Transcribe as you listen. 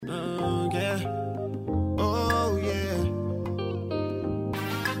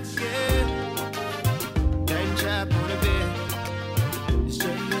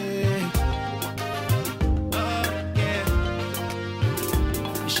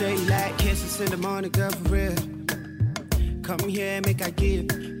sure you like kisses in the morning, girl, for real. Come here, make I give.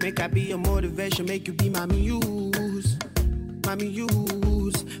 Make I be your motivation, make you be my muse. My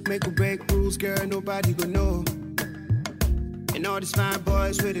muse. Make or break rules, girl, nobody gon' know. And all these fine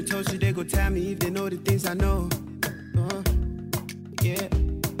boys with the toast, they go tell me if they know the things I know. Yeah,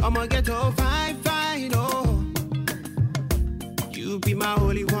 I'ma get to fine, oh. You be my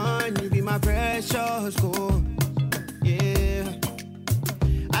only one, you be my precious gold. Yeah,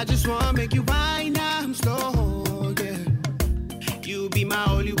 I just wanna make you wine, I'm slow, yeah. You be my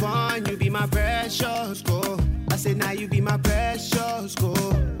only one, you be my precious gold. I said now you be my precious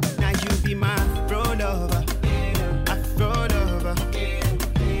gold. Now you be my bro lover, Afro lover.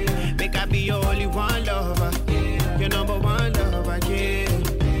 Make I be your only one lover, your number one lover, yeah.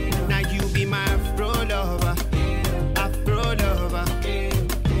 Now you be my Afro lover, Afro lover.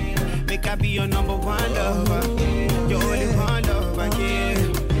 Make I be your number one lover, your only one lover, yeah.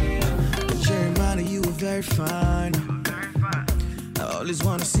 Jeremiah, you were very fine. I always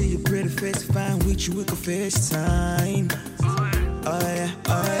wanna see your pretty face. If I'm with you, we could FaceTime. Oh yeah.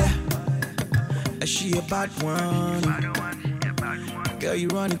 Is she a bad one? Girl, you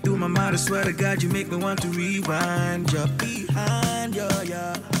running through my mind. I swear to God, you make me want to rewind. You're behind,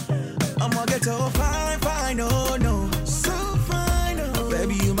 yeah. I'ma get so fine, oh no. So fine, oh.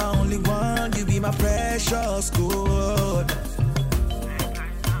 Baby, you my only one. You be my precious gold.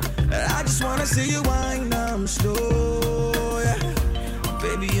 I just wanna see you wind up slow, yeah.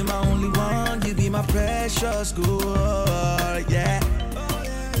 Baby, you're my only one. You be my precious gold, yeah.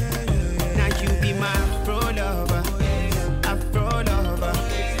 Now you be my Afro lover, Afro lover.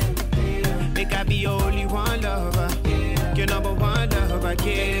 Make I be your only one lover, your number one lover,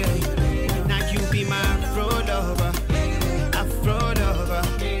 yeah. Now you be my Afro lover, Afro lover.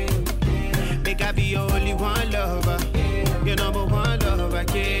 Make I be your only one lover, your number one lover,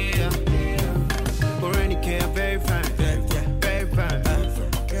 yeah. Veronica, very fine, very fine.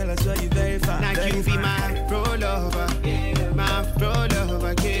 Girl, I saw you very fine. Now you be my Afro lover, my Afro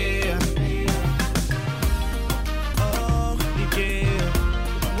lover, yeah. Oh, yeah.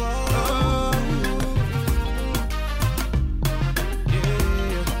 Oh,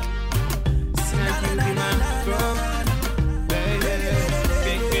 yeah. Now you be my Afro, baby.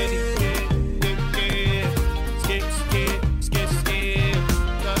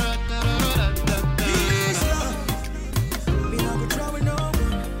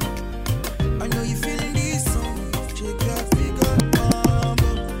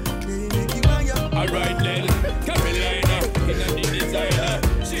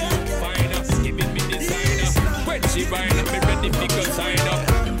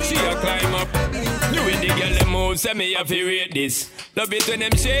 Say me have to rate this. Love it when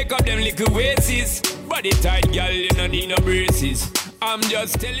them shake up them little waists. Body tight, girl, you don't need no braces. I'm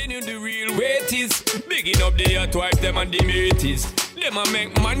just telling you the real weight is. Bigging up the hot wife, them and the mateys. Them a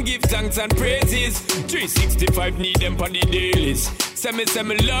make man give thanks and praises. 365 need them for the dailies. Say me love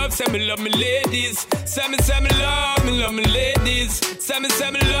me ladies. Say me love me ladies. Say me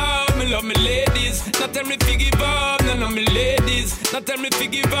love me ladies. Not tell me to give up, none of me ladies. Not tell me to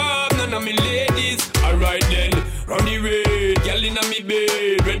give up, none of me ladies. Alright then, run the raid, girl inna me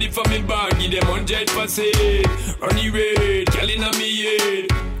bed. Ready for me bag, give them 100%. Run the raid, girl inna me head.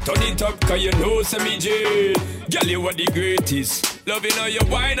 Turn it up, cause you know say me jail. Girl, you are the greatest. Loving how you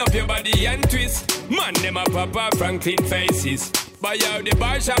wind up your body and twist. Man, them a Papa Franklin faces. Buy out the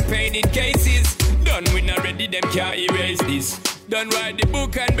bar champagne in cases. Done with not ready, them can't erase this. Done write the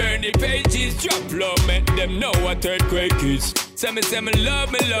book and burn the pages. Drop low, make them know what earthquake is. Say me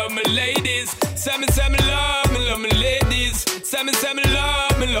love me ladies. Say me love me ladies. Say me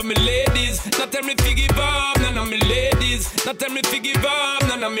love me ladies. Not tell me to give up, none of me ladies. Not tell me to give up,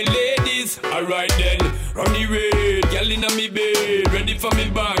 none of me ladies. Alright then, run the raid, girl inna me bed. Ready for me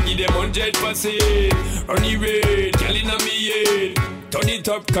bag, give them 100%. Run the raid, girl inna me head. Turn it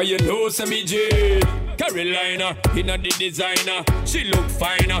up, cause you know say me jade. Carolina, inna the designer. She look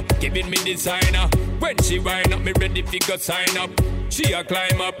finer, giving me designer. When she wind up, me ready fi go sign up. She a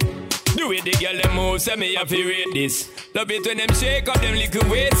climb up. The way the girl them move, say me have to rate this. Love it when them shake up them little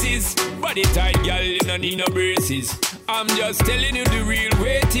waists. Body tight, girl, you don't need no braces. I'm just telling you the real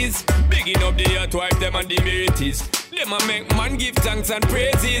weight is. Bigging up the hot wife, them and the mateys. Them a make man give thanks and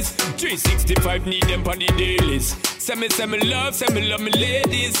praises. 365 need them on the dailies. Say me love me ladies.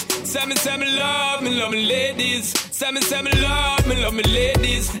 Say me love me ladies. Say me love me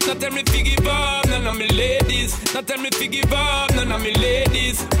ladies. Not tell me to give up, none of me ladies. Not tell me to give up, none of me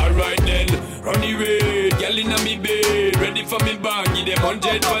ladies. Alright then, run the raid, girl inna me bed, ready for me bag, give them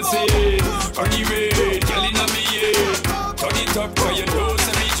 100%. Run the raid, girl inna me head, turn it up 'cause you know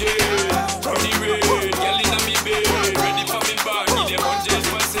say me jail. Run the raid, girl inna me bed, ready for me bag, give them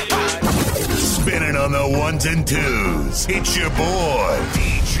 100%. Spinning on the ones and twos, it's your boy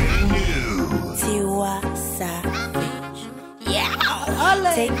DJ New. Tiwa Savage. Yeah.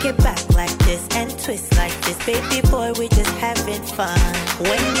 Take it back like this and twist like this. Baby boy, we just having fun.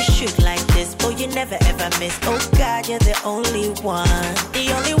 When you shoot like this, boy, you never ever miss. Oh God, you're the only one.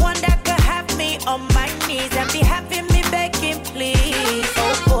 The only one that could have me on my knees and be having me begging, please.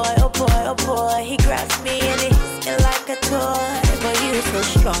 Oh boy, oh boy, oh boy. He grabs me and he hits me like a toy. Boy, you so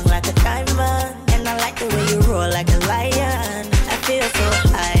strong like a diamond. And I like the way you roar like a lion. I feel so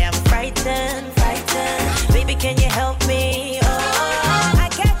high, I'm frightened. Baby, can you help me? Oh, I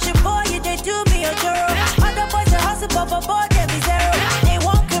catch you, boy, you they do me a joro. Other boys they hustle, but boy, they be zero. They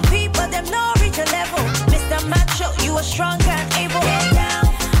won't compete, but them no reach a level. Mr. Macho, you are strong and able. Get down,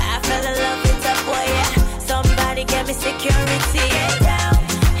 I fell in love with that boy, yeah. Somebody get me security, get down.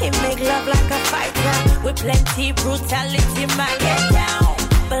 He make love like a fighter with plenty brutality, man, get down.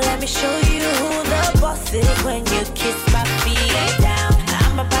 But let me show you who the boss is when you kiss my feet, get down.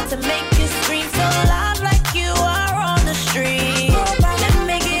 I'm about to make you scream so loud like you are on the street. Let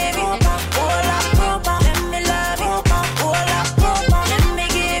me give you all I proper. Let me love you all I proper. Let me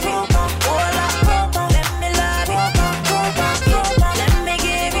give you all I proper. Let me love you let me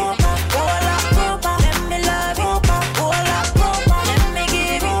give you all I proper. Let me love you all I proper. Let me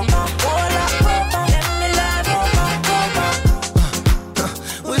give you all I proper. Let me love you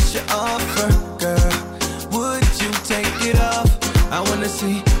What's your offer, girl? Would you take it off? I wanna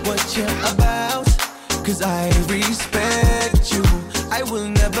see what you're about, 'cause I respect you. I will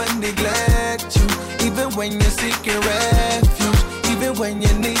never neglect you, even when you're seeking refuge, even when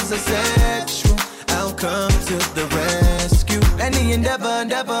your needs are sexual. I'll come to the rescue. Any endeavor,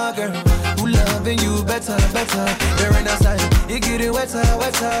 girl, who loving you better. There ain't outside, you get it wetter.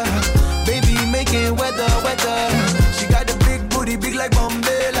 Baby, make it weather. She got the big booty, big like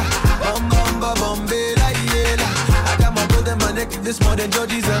Bombela. Bombela, yeah. I got my brother, my neck, this more than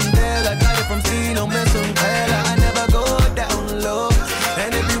Georgie's and Dell. I got it from Tino Mesonella. I never go down low,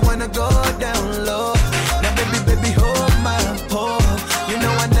 and if you wanna go down low, now baby, hold my pole. You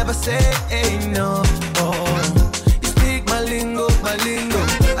know I never say no. Oh, you speak my lingo.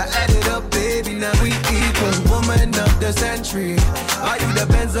 I add it up, baby, now we equal. Woman of the century, are you the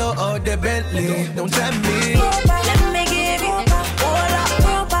Benzo or the Bentley? Don't tell me. Let me give you all I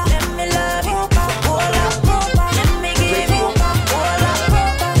proper. Let me love you all I proper. Let me give you all I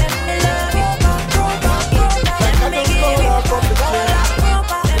proper. Let me love you Let me give you all I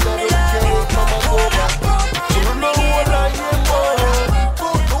proper. Let me love you all I proper. Let me give you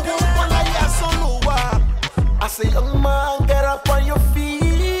I say, young man, get up on your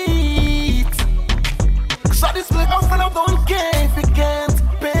feet. 'Cause all this big girlfriend, I don't care if you can't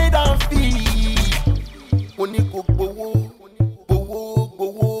pay that fee. When you go,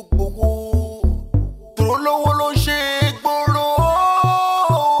 throw low, low, shake, boro.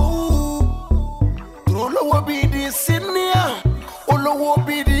 Throw low, be the senior. Oh, low,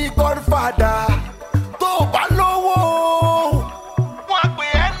 be the godfather. Throw low. Walk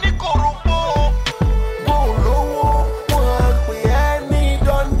with any corrupt.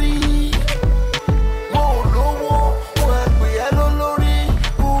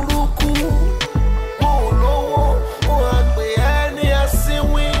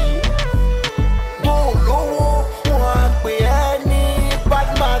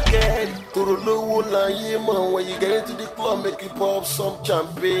 When you get into the club, make you pop some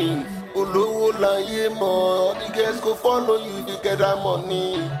champagne. Olowo laye mo, all the girls go follow you if you get that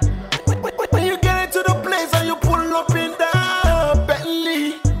money. When you get into the place and you pull up in that Bentley,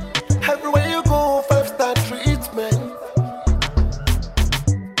 everywhere you go, 5-star treatment.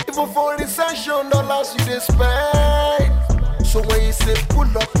 Even for the session, dollars you dey spend. So when you say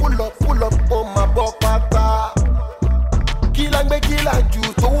pull up on my bokata. Kila ju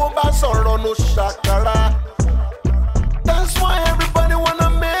to ba sọ̀rọ̀ no shakara. That's why everybody wanna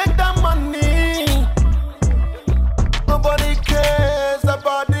make that money. Nobody cares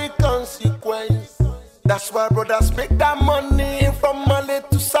about the consequence. That's why brothers make that money from Mali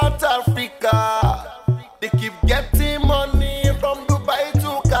to South Africa. They keep getting money from Dubai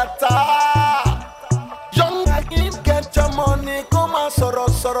to Qatar. Young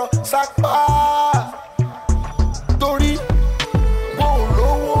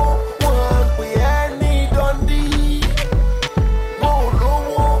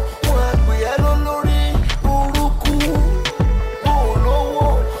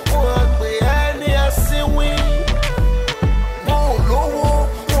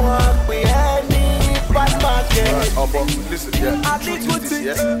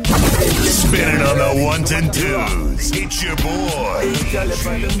Spinning on the ones and twos. It's your boy.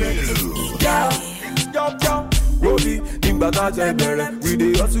 Robbie, in bagage better. We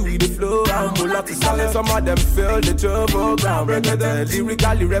the hustle, we the flow, and pull up the salad. Some of them feel the trouble ground.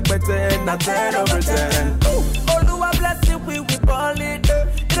 Lyrically represent, not 10 over 10. Oluwa bless you, we ball it.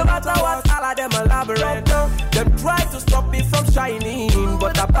 No matter what, all of them elaborate. Them try to stop me from shining,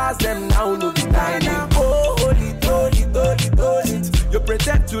 but I pass them now, no be tiny. Oh, holy, holy, holy, holy. You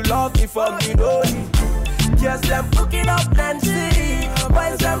pretend to love me for me, no need. Yes, them hooking up and see.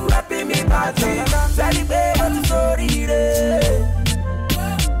 Boys, them rapping me party. Celebrate on the story.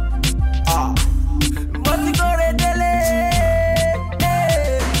 But you go to delay.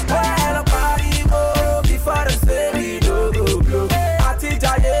 Well, a party go before the city do go blow. I teach I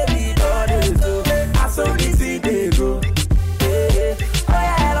me do this. I saw this they go.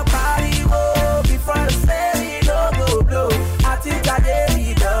 Well, a party go before the city do go blow. I teach I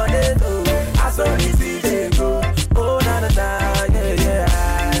me do this. I saw this.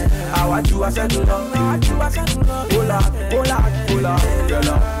 I said no, hola, hola, hola,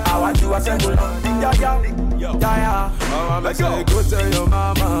 I want you, I said no, yeah. I say, go tell your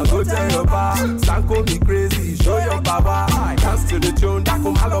mama, go tell your pa. Sanko me crazy, show your papa. Dance to the tune,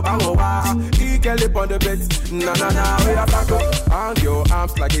 dako malo bangowa. He can lip on the bed, na, we are back up. Hang your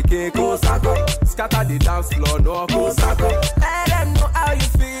arms like a cake, oh, sako. Scatter the dance floor, no, go sako. Let them know how you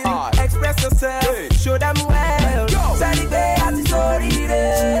feel, express yourself, show them well. Celebrate at the story,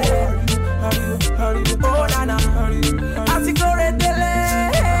 hurry, oh nana, I think you're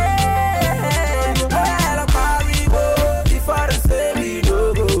delay. Well, a party go before the semi do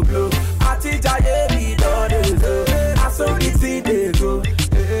go blow. I think I me do this. I saw the sea they go.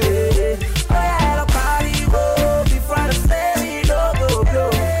 Well, a party go before the semi do go blow.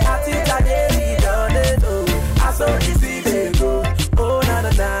 I think I me do this. I saw the sea they go. Oh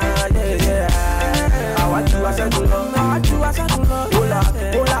nana, yeah. I want you, I said, hola,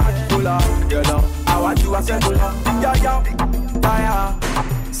 you know, I want you, I said, yeah.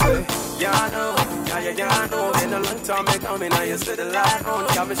 Say, yeah, I know, in a long time they coming, I used to the light on,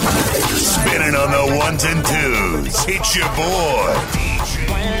 got me spinning on the ones and twos. It's your boy.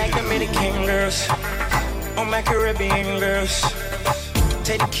 Wine like Dominican girls, on my Caribbean girls.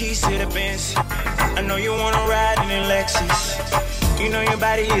 Take the keys to the Benz. I know you wanna ride in a Lexus. You know your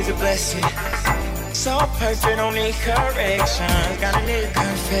body is a blessing. So perfect, don't need corrections. Got a nigga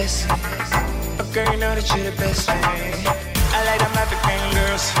confessing. A girl, you know that you're the best thing. I like them African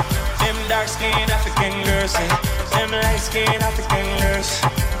girls, them dark-skinned African girls, and them light-skinned African girls.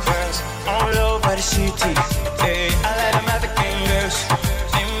 Girls all over the city. Hey, I like them African girls,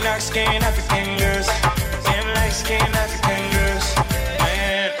 them dark-skinned African girls, them light-skinned African girls.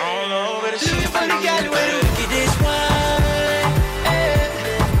 Man, all over the city. Look at this one.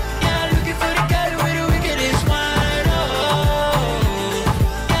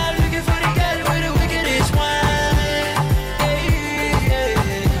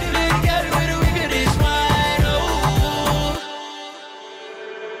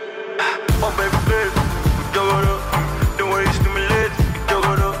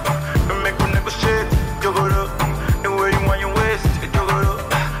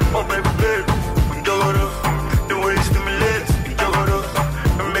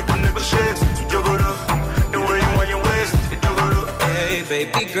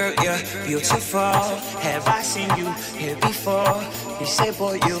 Baby girl, you're beautiful. Have I seen you here before? He said,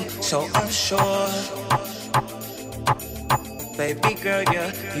 boy, you so unsure. Baby girl,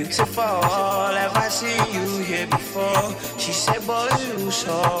 you're beautiful. Have I seen you here before? She said, boy, you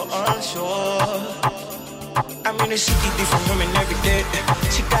so unsure. I'm in the city, different women every day.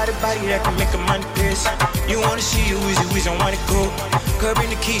 She got a body that can make a money piss. You wanna see you easy, we don't wanna go. Girl, bring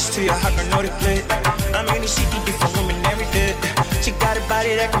the keys to your heart, I know the play. I'm in the city, different women every day. She got a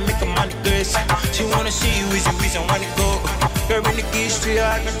body that can make a money good. She wanna see you easy, we don't wanna go. Girl, bring the keys to your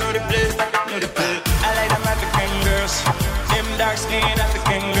heart, I know the play. I like them African girls, them dark-skinned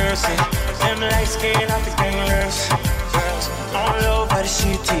African girls, and them light-skinned African girls. Girls all over the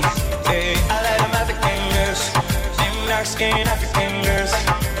city. Hey, I like them African girls, them dark-skinned African girls,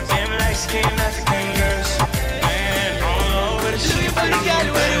 them light-skinned African girls. Man, all over the city.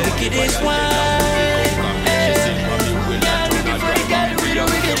 Look at this one.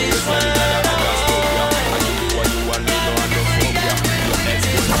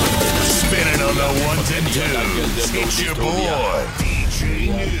 Spinning on the ones and twos. It's your boy, DJ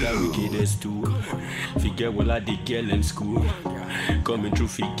Wickedest too. Figure well at the girl in school. Coming through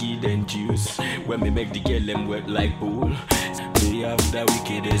figgy and juice. When we make the girl them wet like pool. We have the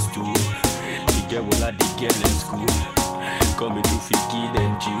wickedest too. Figure well at the girl in school.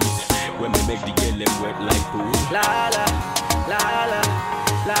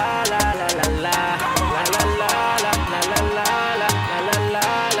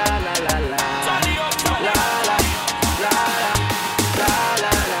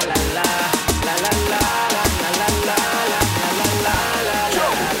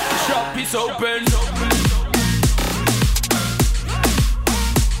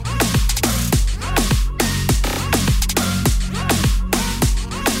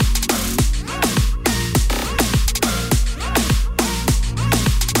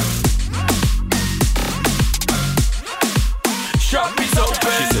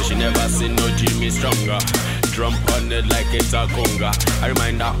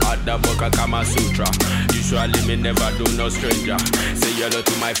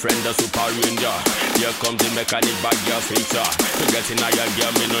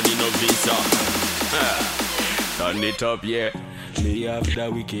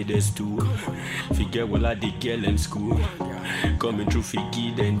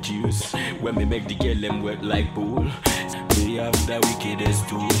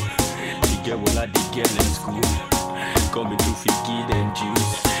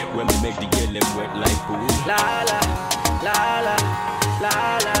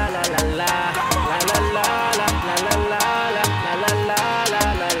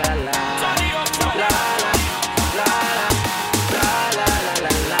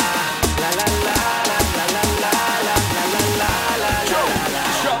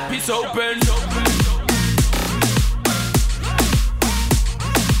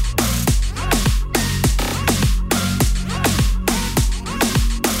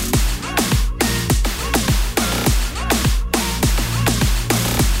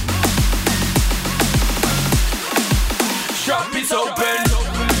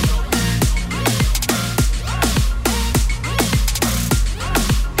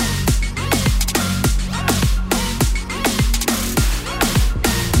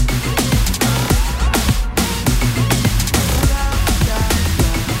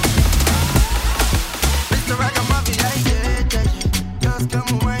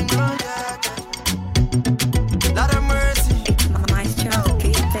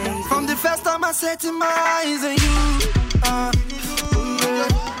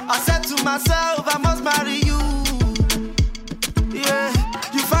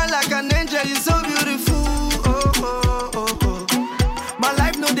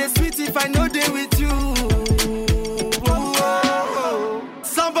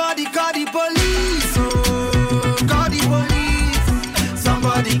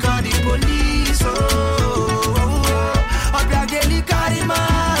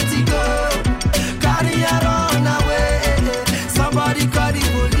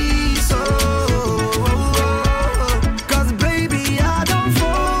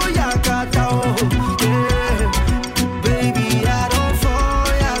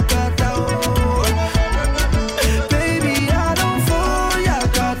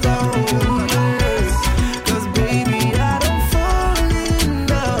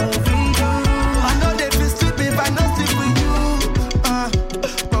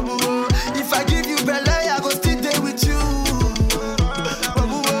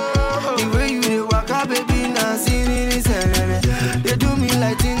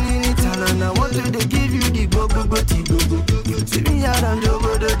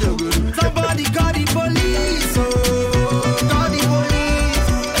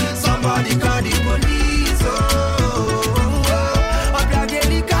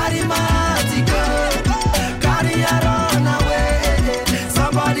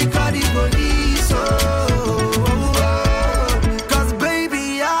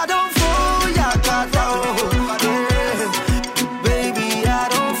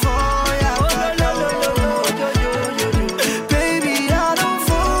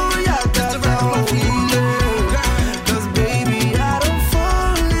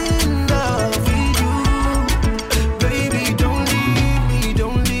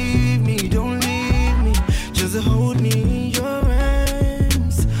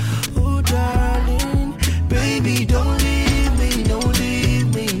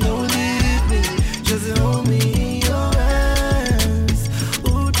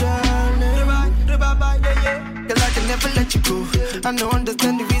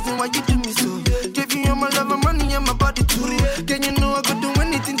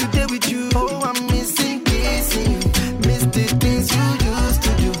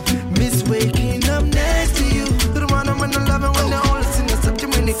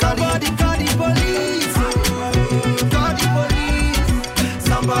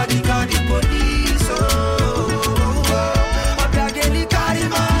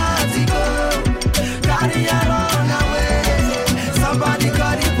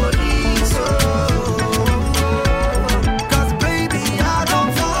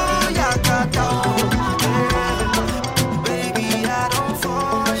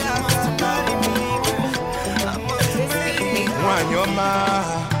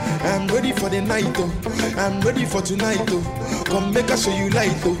 for the night, oh. I'm ready for tonight, oh. Come make us show you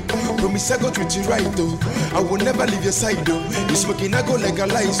light, oh. Promise I go treat you right, oh. I will never leave your side, oh. You smoking, I go like a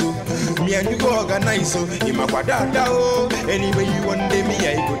lies, oh. Me and you go organize, oh. In my quadada, oh. Anyway you want day, me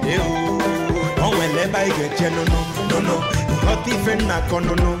I go there, oh. Oh, whenever I get you, no. Hot different na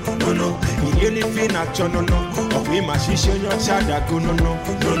kono no. Anything na chono no. Of we ma shisho your chada go no.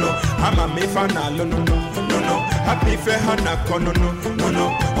 I'm a me fan no. Happy fair hana kono no.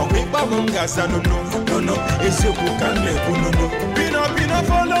 Of we ba munga sa no. It's you who can make no. Pino,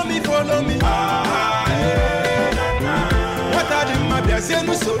 follow me. What are the mabia say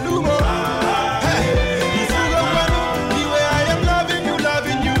no solumo? If you go the way I am loving you.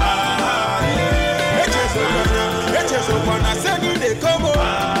 So when I send you the combo,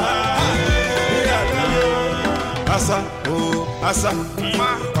 Asa,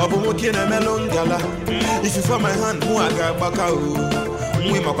 Obumokin and Melon Gala. If you find my hand, Muaga Bakao,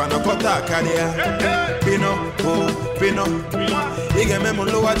 Wimakana Kota Kadia, Pino, Igamemo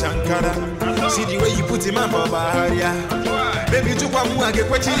Loa Jankara. See the way you put him on Baharia. Baby, to Pamuaga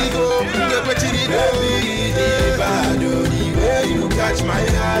Quachirigo, baby, you catch my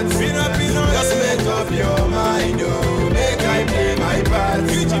heart. Pino, just make up your mind, oh. Make I play my part.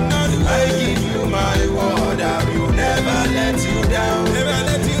 I give you my word, I will never let you down.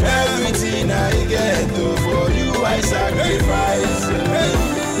 Everything I get, oh, for you I sacrifice.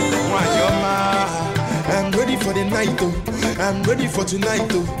 I'm ready for the night, oh. I'm ready for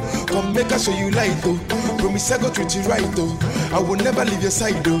tonight, oh. Come make us show you light, oh. Promise I go treat you right, oh. I will never leave your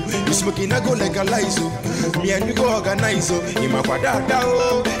side, oh. You smoking, I go like a lies, oh. Me and you go organize, oh. In my quadada,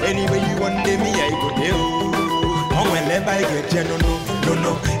 oh. Anyway you want day, me I go there, oh. Oh, whenever I get you, no.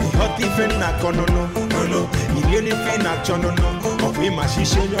 Hot different na kono no. Anything na chono no. Of we ma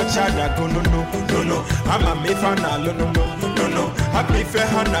shisho your chada go no. I'm a me fan no. Happy fair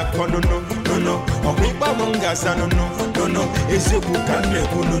hana kono no. Of we ba munga sa no. It's you who can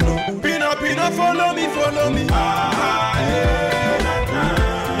make no. Pino, follow me.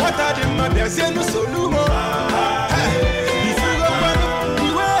 What are the mabia say no solumo? If you go the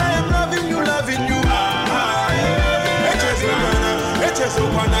way I am loving you. So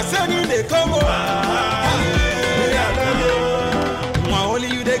when I send you the combo, only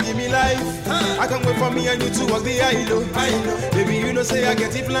you they give me life. I can't wait for me and you to walk the aisle. Baby, you know say I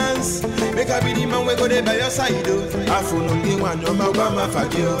get the plans. Make I be the man we go there by your side. I phone on the one, no my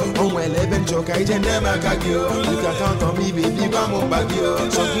fagio. On my 11 joke, I just never cagio. You can count on me, baby, I'm on bagio.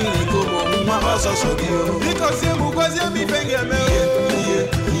 So can you go, my also so you. Because you was your me finger me.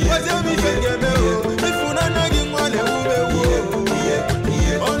 Was your me finger me. If you not nagging one,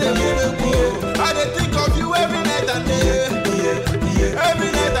 I think of you every night and day.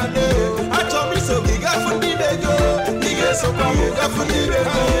 Every night and day. I told me so big up for the go. Nigga so big up for the go.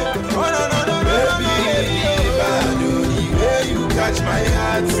 Oh no, baby. The way you catch my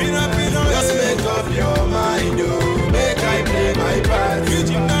heart. Just make up your mind, oh. Make I play my part. I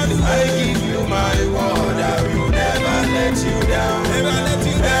give you my word. I will never let you down.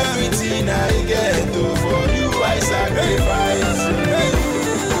 Everything I get, oh, for you I sacrifice.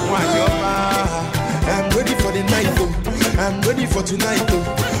 I'm ready for the night, oh. I'm ready for tonight, oh.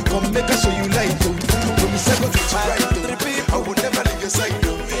 Come make us show you light, oh. Promise I go treat you right, oh. I will never leave your side,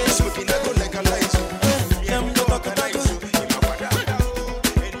 oh. Smoking I go like a light, oh.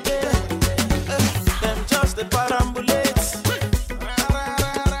 Them just the parambulates.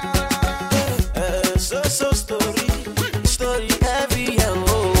 So story heavy, oh.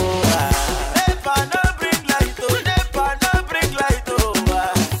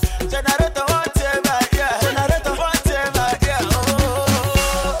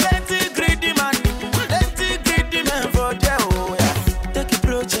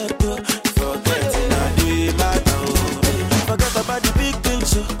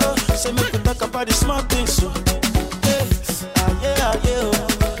 The small things, so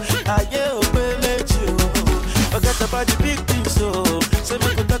forget about the big things, so say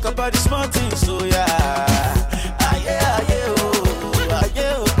we could talk about the small things, so yeah.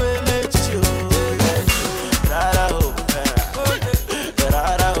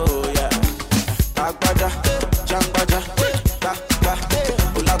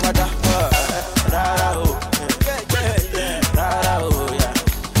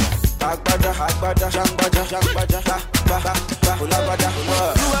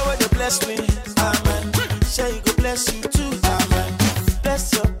 Bless me, amen. Say you go bless you too, amen.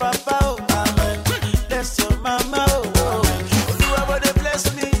 Bless your papa, oh, amen. Bless your mama, oh, amen. Oluwa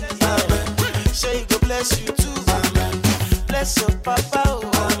bless me, amen. Say you go bless you too, amen. Bless your papa, oh,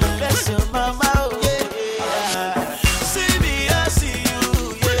 amen. Bless your mama, oh, yeah. See me, I see you,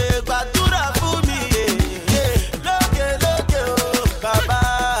 yeah. Badura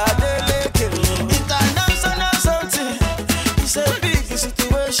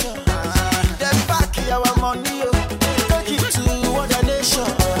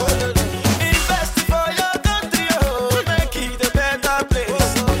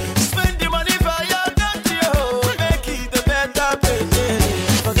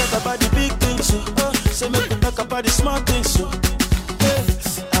about the smart things, so.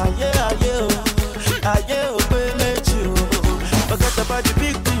 Forget about the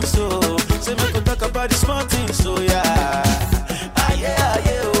big things, so. Say we could talk about the small things, so yeah.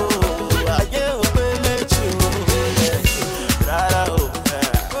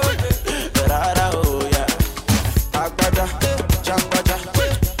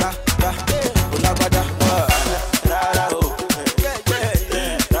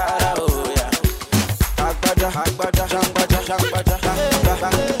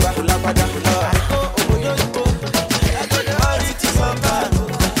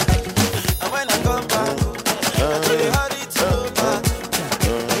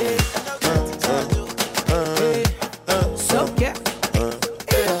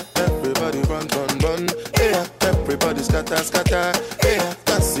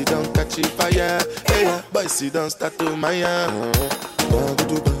 Don't start to my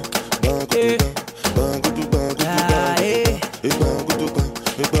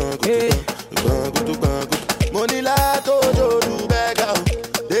money la tojo du bega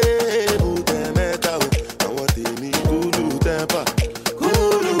de bute meta I want me kulu temper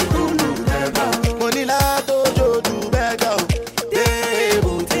money la tojo du bega de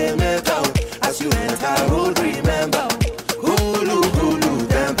bute meta as you enter road remember kulu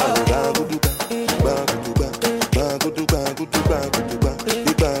temper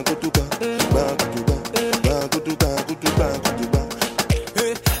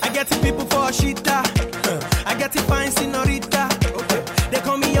I get the people for shita. I get the fine senorita. They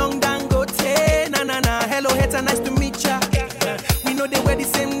call me Young Dangote. Na na na. Hello, hater, nice to meet ya. We know they wear the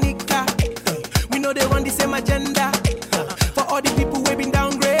same nika. We know they run the same agenda. For all the people we been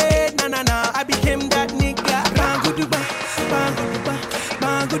downgrade. Na na na. I became that nigga. Bang gudu bang, bang gudu bang,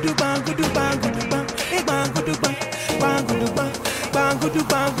 bang gudu bang gudu bang gudu bang, bang gudu bang, bang gudu bang, bang gudu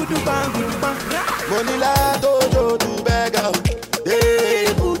bang gudu bang gudu bang. money la dojo du bega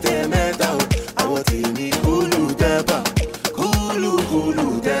de bute meta I want me kulu temper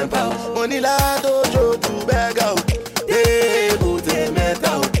money la dojo du bega de bute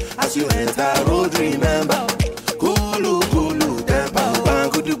meta as you enter road remember kulu temper Bang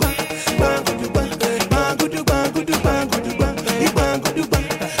gudu bang, bang gudu bang, bang gudu bang gudu bang gudu bang, bang gudu bang,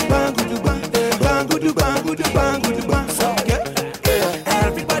 bang gudu bang, bang gudu bang gudu bang gudu bang.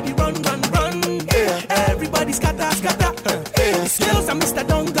 Everybody run. Everybody scatter. The skills are Mr.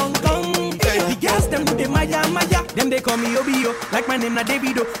 Dong. The girls them do the maya. Them they call me Obio, like my name na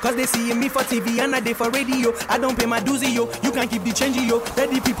Davido. Cause they see me for TV and I dey for radio. I don't pay my dues, yo. You can keep the change, yo. Let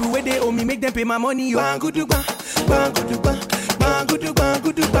the people where they owe me make them pay my money, yo. Bang gudu bang, bang gudu bang, bang gudu bang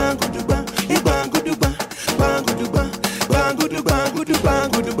gudu bang gudu bang, bang gudu bang, bang gudu bang, bang gudu bang gudu bang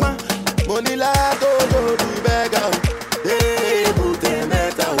gudu bang. money la dojo du bega de bute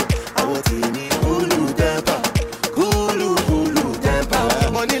meta I want me kulu temper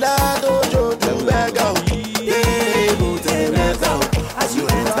money la dojo du bega de bute meta as you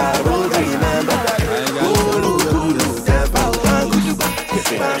enter road remember kulu temper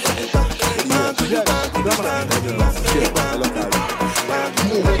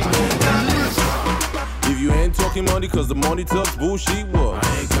If you ain't talking money, cause the money talks bullshit, what?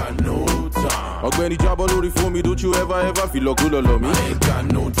 I ain't got no time. Ogbenny Jabalori for me, don't you ever feel like good on me? I ain't got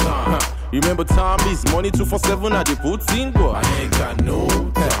no time. Remember time is money 247, I dey put in, boy. I ain't got no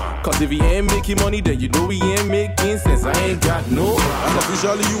time. Cause if he ain't making money, then you know he ain't making sense. I ain't got no time. And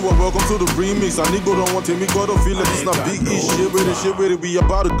officially you are welcome to the remix. I nigga don't want to make God feel like it's not big ish. Shit with it, we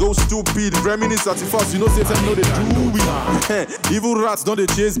about to go stupid. Reminisce at fast, you know, say know they do it. Evil rats don't they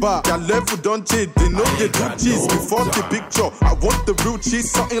chase back. Their level don't change, they know they do cheese. Before the picture, I want the real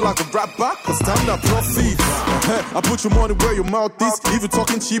cheese. Something like a rap back, cause time not profit. I put your money where your mouth is. If you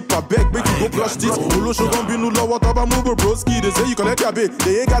talking cheap, I beg, make you go brush this. Ulosho don't be no law, what about move broski? They say you collect your bit,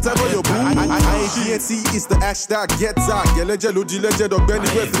 they ain't got time for your boo. I ain't GNC, it's the hashtag get out. Get legend, legend, or Benny,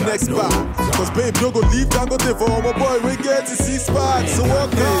 where's the next spot? Cause babe, don't go leave, don't go there for our boy, we get to see spots. So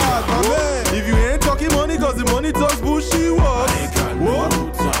work hard, my man. If you ain't talking money, cause the money talks bullshit, what?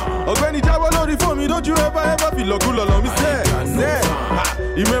 Ogbenny Jabalori for me, don't you ever feel like good on me, say.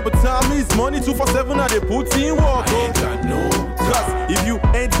 Remember time is money 247, now they put in work. Cause if you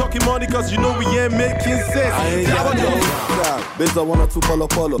ain't talking money, cause you know we ain't making sense. I ain't got no time. Based on 1 or 2 color.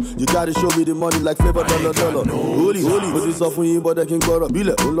 You gotta show me the money like flavor dollar. Holy, but this off when you but I can go up.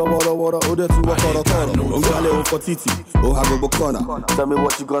 Bile, water, Ode to a kora. Ungale for Titi, have a bokona. Tell me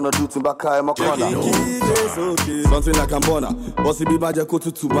what you gonna do to Baka in my corner. Something like I'm bona. Bossy be magic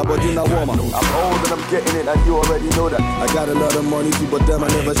to my body na warmer. I'm old and I'm getting it, and you already know that. I got a lot of money too, but damn I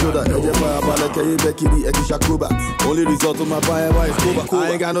never show that. Only result of my buy is Cuba. I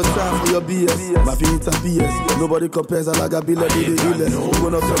ain't got no no time for your BS. My feet are BS. Nobody compares a laga bile to the illest. You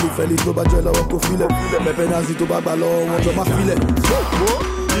gonna feel it, feel it, no bajela wako feel it. Pepe nazi to babalo, want to my feel it.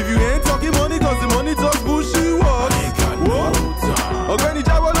 If you ain't talking money, cause the money talk bullshit walk. Ogani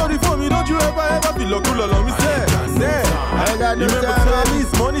Jabo no for me, don't you ever feel like cool on me, say. I got no time.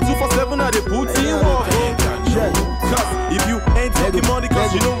 It's money 247, now they put in work. Cause if you ain't talking money,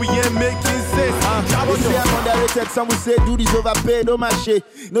 cause you know we ain't making sense. They say I'm underrated, some will say do this overpaid, oh my shit.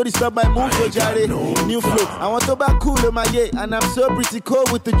 No disturb my move, so jare. New flow, I want to back cool on my yeah. And I'm so pretty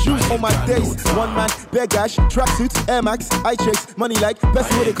cold with the juice on my days. One man, Begash, tracksuits, Air Max, eye checks, money like,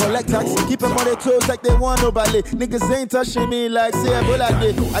 best way they collect tax. Keep them on their toes like they want no ballet. Niggas ain't touching me like say I go like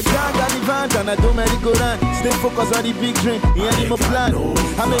this. I can't got the van and I don't merry go down. Stay focused on the big dream, he ain't my plan.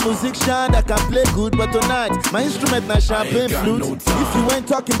 I'm a musician that can play good, but tonight, my instrument na champagne flute. If you ain't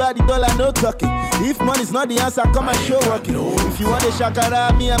talking about the dollar, no talking. If money's not the answer, come and show working. If you want a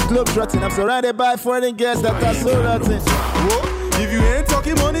shakara, me, I'm globe-trotting. I'm surrounded by foreign girls that are so rotten. If you ain't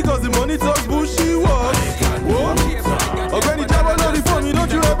talking money, cause the money talks bullshit walk. Ogani Jabo no for me,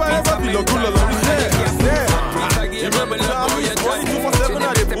 don't you ever feel like cool on me, say. Remember now, it's money 247,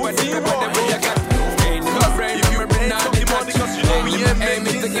 now they put in work. If you ain't talking money, cause you know we ain't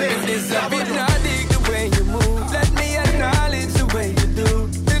making sense. I would not dig the way you move. Let me acknowledge the way you do.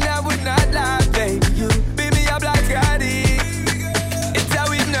 Then I would not lie, baby. You, baby, I'm like Gotti. It's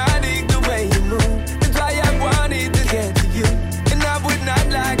how hypnotic the way you move. That's why I wanted to get to you. And I would not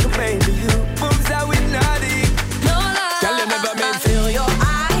like a baby. You moves how hypnotic. No lie. Tell you never meant feel your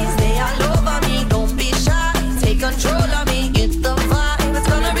eyes. They all over me. Don't be shy. Take control of me. Get the vibe. It's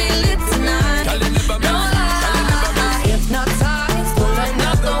gonna be lit tonight. Tell you never meant. No lie. Hypnotized. Pull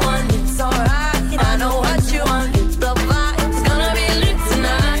another one. It's alright. I know what you want. Get the vibe. It's gonna be lit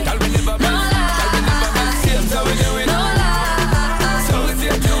tonight. Tell me never meant. No lie. Seems how we do it. No lie. So we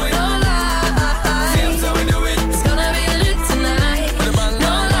see do it. No lie. Seems how we do it. It's gonna be lit tonight. The man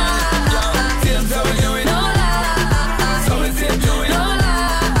No lie. Seems how we do it. No lie. So we see do it. No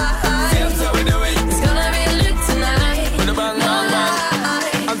lie. Seems how we do it. It's gonna be lit tonight. The bang, bang,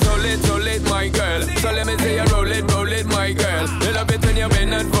 bang. I'm so late, my girl. So let me say you roll it, my girl. You love it when you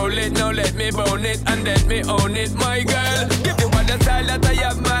bend and roll it. Now let me bone it and let me own it, my girl. Give you all the style that I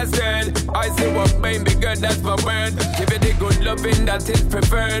have mastered. I say what baby girl, that's my word. Give it the good loving that is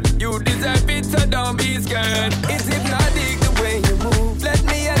preferred. You deserve it, so don't be scared. It's hypnotic the way you move. Let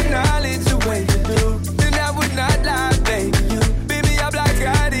me acknowledge the way you do. Then I would not lie, baby. You, baby, I'm like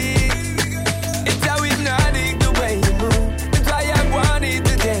Gotti. It's how hypnotic the way you move. That's why I wanted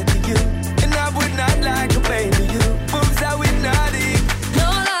to get to you. And I would not like a baby. You moves how hypnotic. No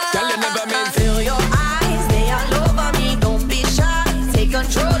lie. Tell you never meant. Feel your eyes, they all over me. Don't be shy. Take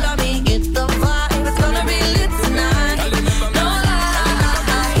control of me. Get the vibe. It's gonna be lit tonight. No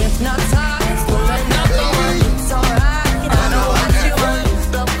lie. Hypnotized. Pull another one. It's alright. I know what you want. It's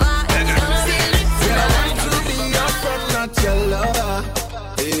the vibe. It's gonna be lit tonight. To be your friend, not your lover.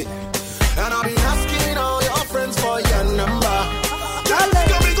 Hey. And I'll be asking all your friends for your number. Go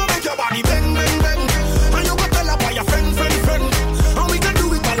make your body bang, bang, bang. And you go tell about your friend. And we can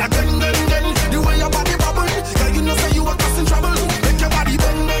do it all again, then. The way your body bubble, girl, you know say you are causing trouble. Make your body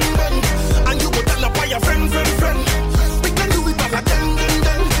bang, bang, bang. And you go tell about your friend. We can do it all again,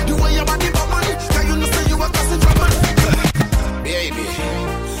 then. The way your body bubble, girl, you know say you are causing trouble. Baby,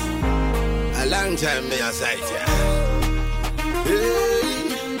 a long time me aside, yeah. Hey.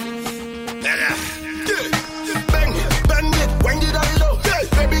 Bang it, when you down low.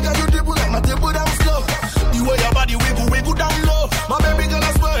 Baby girl, you dribble like my table down slow. The way your body wiggle down low. My baby girl,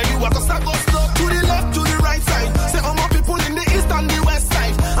 I swear you are gonna go slow. To the left, to the right side. Say all my people in the east and the west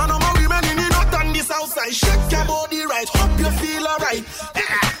side. And all my women in the north and the south side. Shake your body right, hope you feel alright.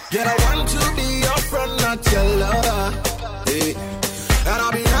 Girl, I want to be your friend, not your lover. Hey. And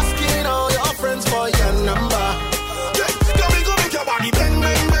I'll be asking all your friends for your number. Go make your body bang,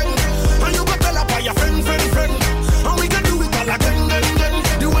 bang, bang. And you go tell about your friend. And we can do it all again, then.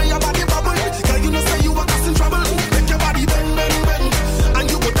 The way your body bubble, girl, you know say you are causing trouble. Make your body bang, bang, bang. And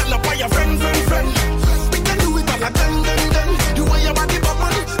you go tell about your friend. We can do it all again, then. The way your body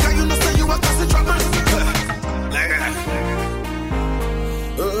bubble, girl, you know say you are causing trouble. Like that.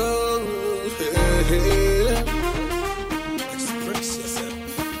 Oh, hey. Express yourself.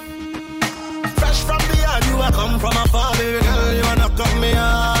 Fresh from the yard, you are come from afar, baby girl, you wanna come me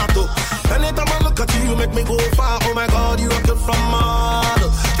out. Anytime I look at you, you make me go far. Oh my God, you are good from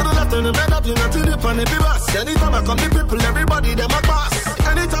Mars. To the left and the bed up, you know, to the funny bus. Anytime I come, the people, everybody, them a boss.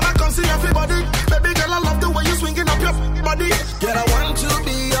 Anytime I come, see everybody. Baby girl, I love the way you swinging up your body. Girl, I want to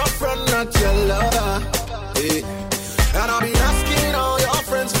be your friend, not your lover. Hey. And I'll be asking all your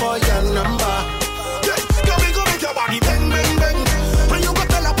friends for your number. Yeah, go make your body bang, bang, bang. And you go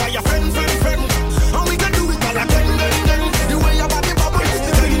tell her by your friend. And we can do it all again, bang. The way your body bubble, the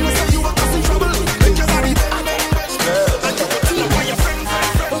girl you know say you are causing trouble. Make your body bang, bang, bang. And you go tell her by your friend.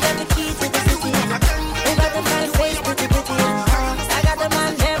 Who got the key to the city? Who got the fine face, pretty? I got the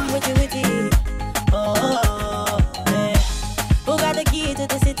man, them, witty. Oh, yeah. Who got the key to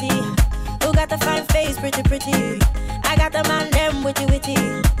the city? Who got the fine face, pretty? I got the man, them, witty.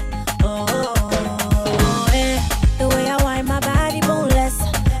 Oh, yeah. The way I wind my body boneless.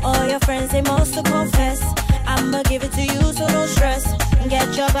 All your friends, they must to confess. I'ma give it to you, so no stress.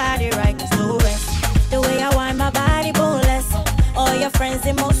 Get your body right, no rest. The way I wind my body boneless. All your friends,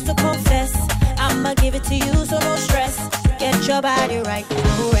 they must to confess. I'ma give it to you, so no stress. Get your body right,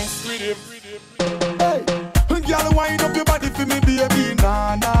 no rest. Hey, girl, wind up your body for me, baby.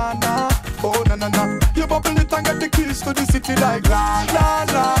 Nah. Oh, na. You bubble it and get the keys to the city like la.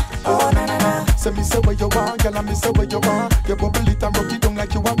 Oh, na. Say me say what you want, girl, and me say what you want. You bubble it and rock it down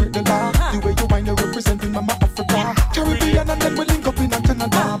like you are with the law. The way you wind, you representing Mama Africa. Caribbean and then we link up in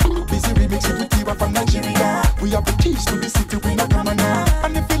Canada. Busy remix it with Tiwa from Nigeria. We have the keys to the city, we not come now.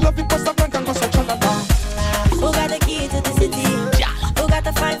 And if you love it, pass up and go such a lot. Who got the key to the city? Who got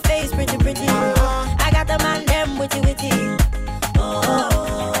the fine face, pretty? I got the man, them, witty.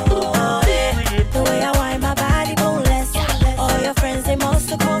 Oh, yeah. The way I wind my body boneless. All your friends, they must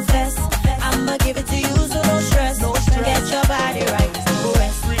to confess. I'ma give it to you, so no stress. Get your body right, no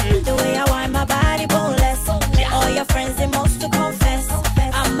rest. The way I wind my body boneless. All your friends, they must to confess.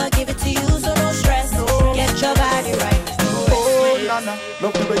 I'ma give it to you, so no stress. Get your body right, no rest. Oh, Nana,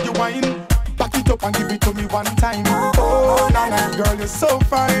 love the way you whine. Back it up and give it to me one time. Oh, Nana, girl, you're so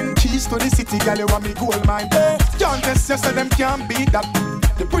fine. Keys to the city, girl, you want me gold mine. Can't test you, so them can't beat that.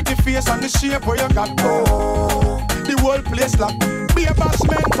 The pretty face and the shape where you got. Oh, the whole place locked. Be a boss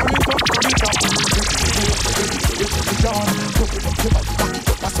man, turn it up.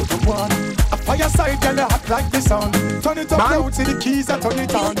 That's what you want. A fireside, girl, you act like the sun. Turn it up loud, see the keys and turn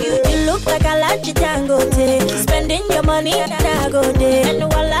it on. You look like a lot you tango day. Spending your money and I go day. And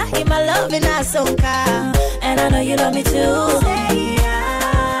wallahi, my love in a song car. And I know you love me too. Say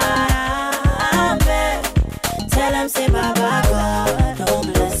amen. Tell him say Baba God, no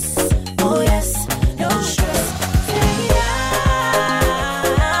bless. Oh yes, no stress. Say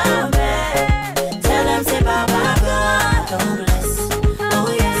amen. Tell him say Baba God, no bless. Oh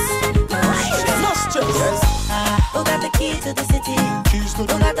yes, no stress. Who got the key to the city? Who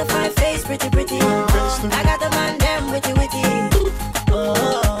got the fine face, pretty? I got the man, them, witty.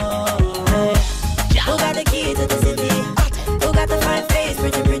 Oh, yeah. Who got the key to the city? Who got the fine face,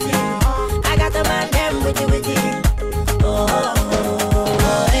 pretty? I got the man, them, witty. Oh.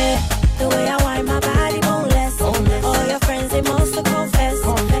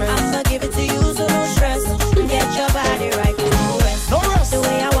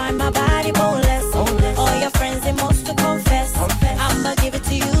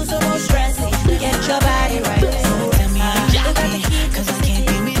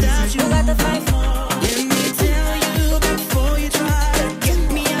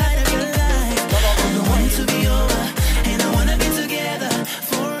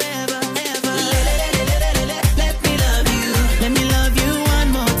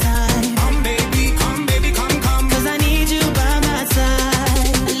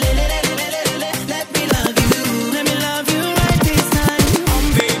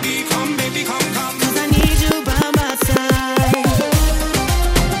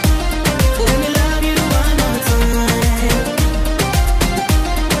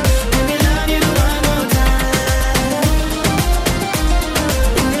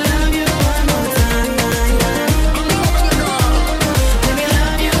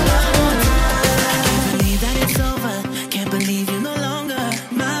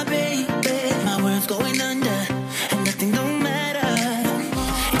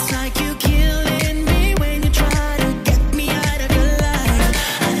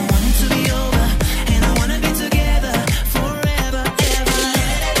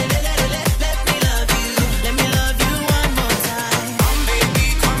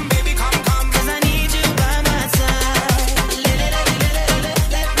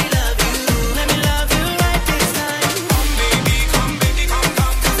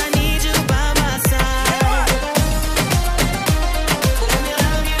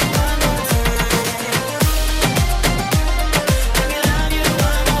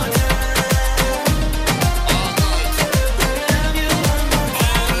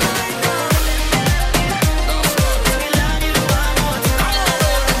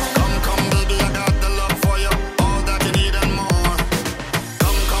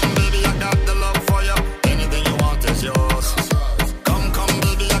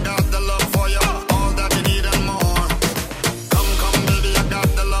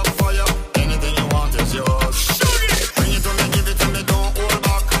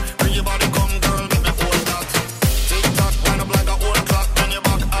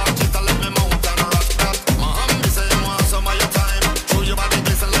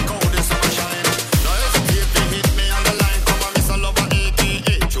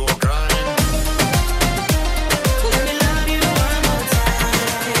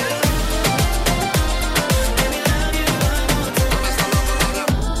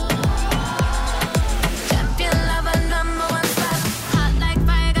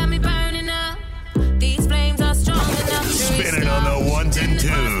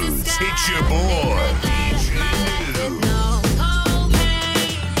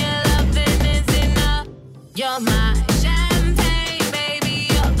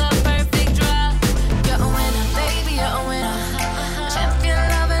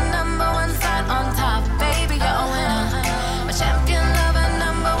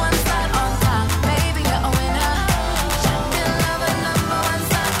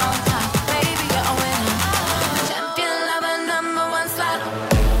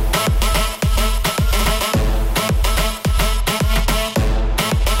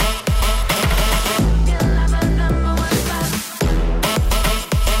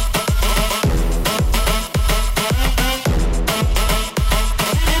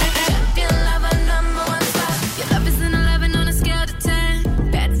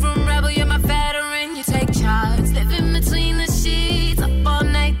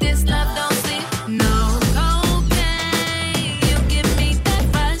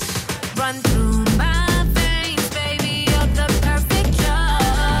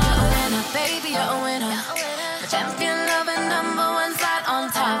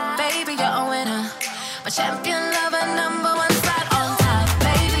 champion lover, number one spot on top.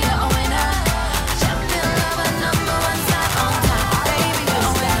 Baby, you're a winner. Champion lover, number one spot on top. Baby, you're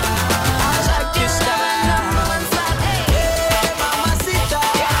a winner. Champion lover, number one spot. Hey, mamacita,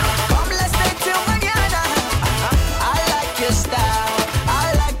 come let's take to mañana. I like your style.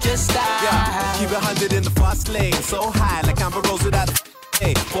 I like your style. Yeah, keep it 100 in the fast lane, so high like Amber Rose without a.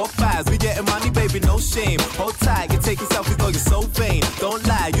 4-5s, we getting money, baby, no shame. Hold tight, you're taking selfies, though you're so vain. Don't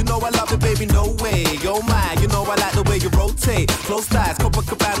lie, you know I love it, baby, no way. Oh my, you know I like the way you rotate. Close ties,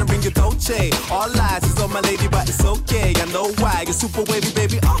 Copacabana, ring your Dolce. All lies, it's on my lady, but it's okay. I know why, you're super wavy,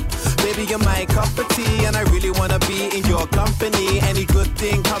 baby. Oh, baby, you're my cup of tea, and I really wanna be in your company. Any good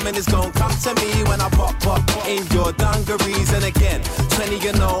thing coming is gonna come to me when I pop in your dungarees. And again, 20,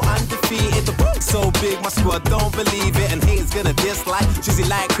 you know, undefeated. The book's so big, my squad don't believe it, and haters gonna dislike. Drizzy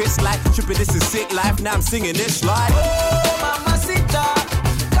like Chris like, tripping, this is sick life. Now I'm singing this like, oh mamacita,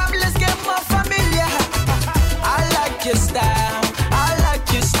 come let's get more familiar. I like your style, I like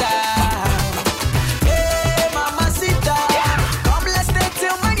your style. Hey mamacita, come let's stay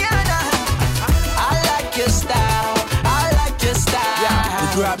till mañana. I like your style, I like your style. Yeah, we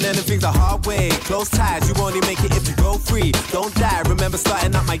grew up learning things the hard way. Close ties, you only make it if you go free. Don't die, remember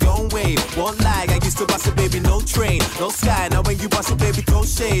starting up my own wave. Won't lie, I used to bust it, baby, no train, no sky. Now when you bust it, baby, throw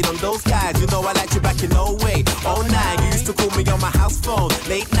shade on those guys. You know I liked you back in no way. Oh nine, you used to call me on my house phone.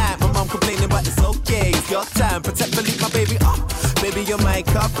 Late night, my mom complaining, but it's okay. It's your time, protect, believe my baby. Oh, baby, you're my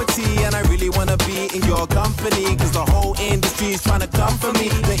cup of tea, and I really wanna be in your company. Cause the whole industry is trying to come for me.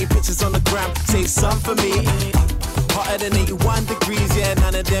 Making pictures on the gram, save some for me. Hotter than 81 degrees, yeah.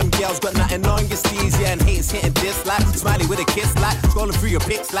 None of them girls got nothing on your steez, yeah. And haters hitting this like, smiley with a kiss like, scrolling through your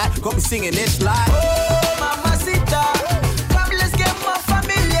pics like, got me singing this like, oh mamacita, come let's get more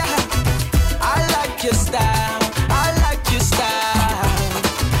familiar. I like your style, I like your style.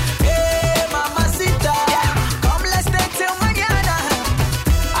 Hey mamacita, come let's stay till mañana.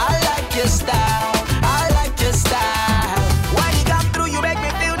 I like your style, I like your style. When you come through, you make me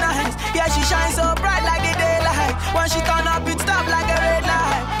feel nice. Yeah, she shines so bright like the daylight. When she turn up, it stop like a red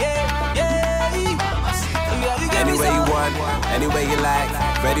light. Yeah, yeah. Any way you want, any way you like.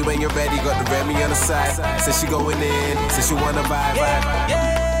 Ready when you're ready, got the Remy on the side. Says she going in, says she wanna vibe. Yeah.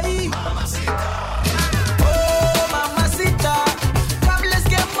 Oh, mamacita, come let's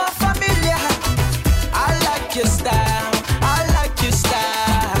get more familiar. I like your style, I like your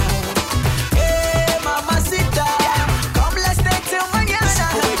style. Hey, mamacita, come let's stay till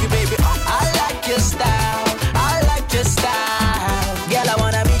mañana. I like your style, I like your style. Girl, I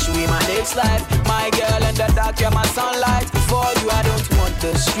wanna meet you in my next life. My girl in the dark, you're my sunlight. For you, I don't want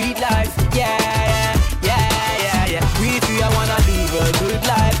the street life. Yeah. With you, I wanna live a good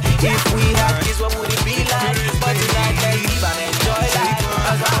life. If we have this, what would it be like? But tonight, let's live and enjoy life.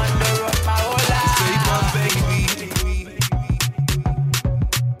 Cause I'm on the road my whole life.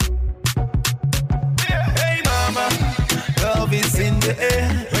 Hey mama, love is in the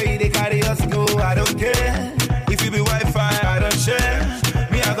air. Where they carry us go, I don't care. If you be Wi-Fi, I don't share.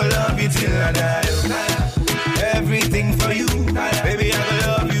 Me, I go love you till I die. Everything for you, baby, I go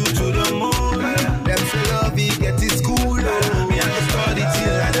love you to the moon. Them say love you, get it cool. Me, I go study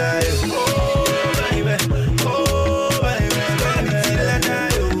till I die. Oh baby, oh baby, study till I die.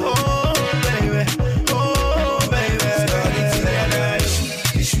 Oh baby, study till I die.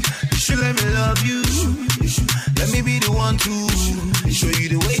 You should let me love you. Let me be the one to show you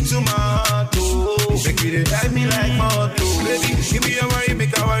the way to my heart. Oh, make you drive me like moto. Baby, give me a worry,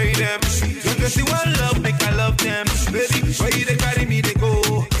 make I worry them. Don't just see one love, make I love them. Baby, where you they carry me, they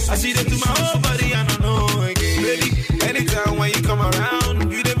go. I see them to my whole body, I don't know again. Baby, anytime when you come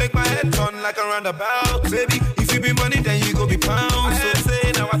around, you they make my head turn like a roundabout. Baby, if you be money, then you go be pounds. So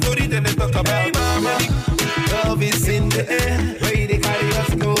say now I told it, then they talk about. Hey mama, love is in the air. Where they carry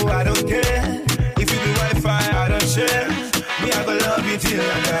us go, I don't care. If you be Wi-Fi, I don't share. Me, I go love you till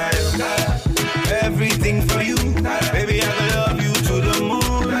I die. Everything for you, baby, I go love you to the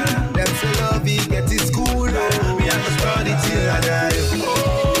moon. Them say love you, get it cool. Me, I go study till I die.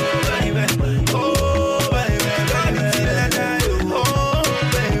 Oh baby, oh baby, study till I die. Oh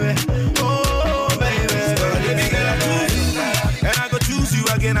baby, study till I die. And I go choose you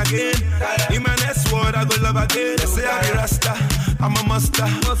again. In my next word, I go love again. They say I be Rasta, I'm a master,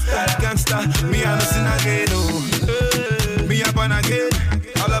 gangster. Me, I no sin again. Oh, me up on again.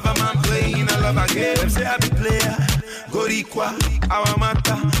 I love a man playing, I love again. Them say I be player, Gorikwa, our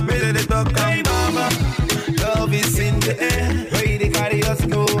matter. Made they talk, hey mama. Love is in the air. Where they carry us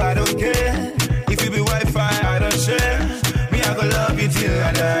go, I don't care. If you be Wi-Fi, I don't share. Me, I go love you till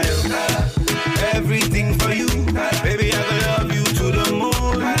I die. Everything for you, baby, I go love you to the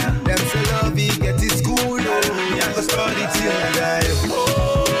moon. Them say love you, get it cool.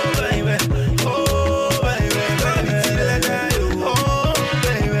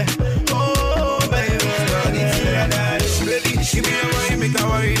 make I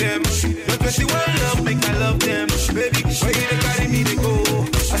worry them. Don't you see one love, make I love them. Baby, why you they carry me to go?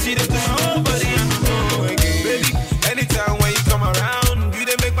 I see them to my whole body and I know again. Baby, anytime when you come around, you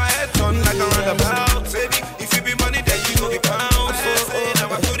they make my head turn like a roundabout. Baby, if you be money, then you go be pounds. So, now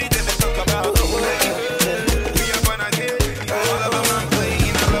I put it in the talk about. We are gonna get all of my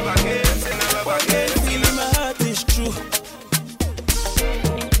pain, I love again, and I love again. Feeling my heart is true.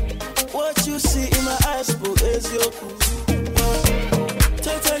 What you see in my eyes, boo, is your cool.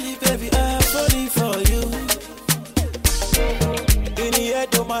 Totally, baby, I am falling for you. In the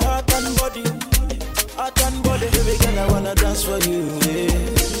head of my heart and body, baby girl, I wanna dance for you,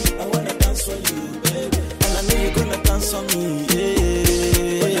 yeah. I wanna dance for you, baby. And I know you're gonna dance on me,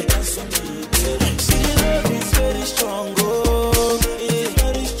 yeah. Dance on me, yeah. See, the love is very strong, oh, yeah,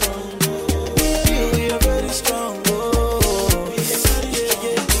 very strong, oh. We are very strong, oh, yeah.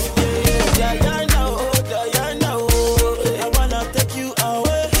 Diana, oh, I wanna take you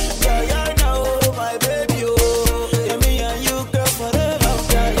away. Diana, oh, my baby, oh, yeah, me and you, girl, forever.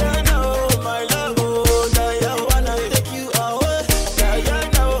 Diana, oh, my love, oh, Diana, I wanna take you away.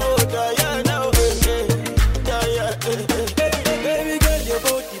 Diana, oh, baby girl, your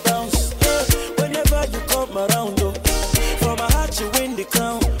body bounce, whenever you come around, oh, from my heart you win the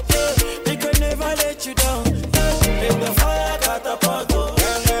crown, we can never let you down, make the fire catapult, oh,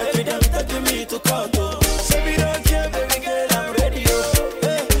 baby them taking me to court, oh, say we don't care, baby girl, I'm ready, oh,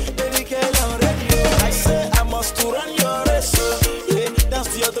 baby girl, I'm ready, oh, I say I must to run your race, oh, yeah, dance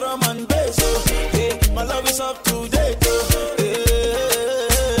to your drum and bass, oh, yeah, my love is up to date, oh,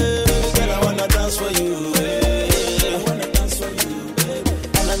 yeah, baby girl, I wanna dance for you, yeah, I wanna dance for you, baby,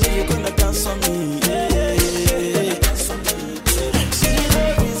 and I know you're gonna dance on me, yeah, dance on me, yeah. See, the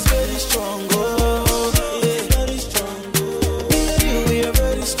love is very strong, oh, yeah, very strong, oh, we are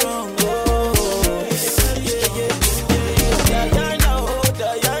very strong, oh, yeah.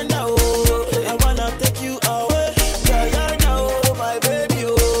 Diana, oh, I wanna take you away. Diana, oh, my baby,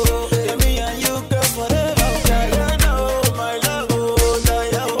 oh, yeah, me and you, girl, forever. Diana, oh, my love, oh,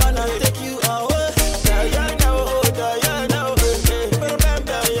 Diana, I wanna take you away. Diana, oh,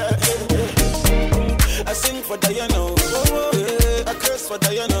 I sing for Diana, oh, yeah, I curse for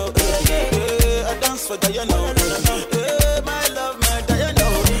Diana, I dance for Diana, my love, my Diana,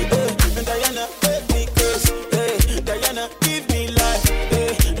 Diana, make me curse, Diana, give me life,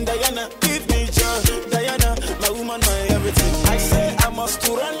 Diana, give me joy, Diana, my woman, my everything. I say I must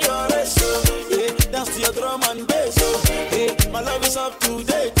to run your race, oh, yeah, dance to your drum and bass, oh, yeah, my love is up to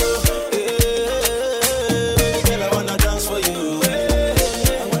date, oh, yeah, girl, I wanna dance for you, I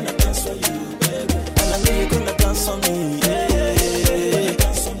wanna dance for you, baby, and I know you're gonna dance on me, yeah,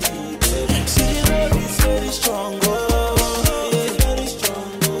 dance on me, baby. See, the love is very strong, oh, yeah, very strong,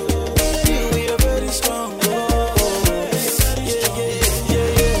 oh, we are very strong, oh,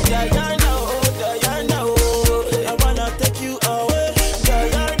 yeah. Diana, oh, I wanna take you away.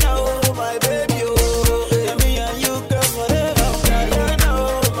 Diana, oh, my baby, oh, yeah, me and you, girl, forever. Diana,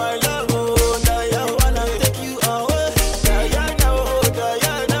 oh, my love, oh, Diana, I wanna take you away. Diana, oh,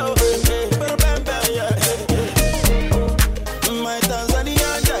 my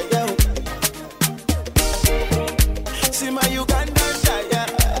Tanzanian Diana, see my Ugandan Diana,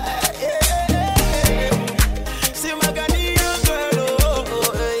 see my Ghanaian girl, oh,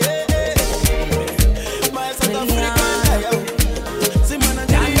 my South African Diana, see my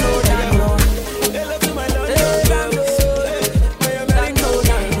Nigerian Diana, they love you, my London girls, my American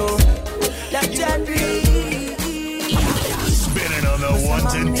Spinning on the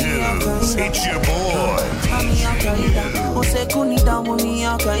ones and twos. It's your boy, Osekuni damu mi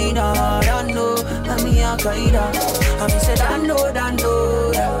akaida, dando, mi akaida. I say dando,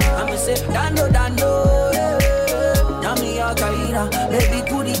 I say dando, yeah. Mi akaida, baby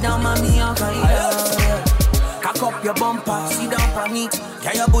put it down, mi akaida. Cock up your bumper, sit down for me.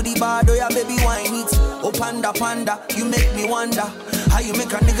 Yeah, your booty bad, oh yeah, baby wine it. Oh panda, you make me wonder how you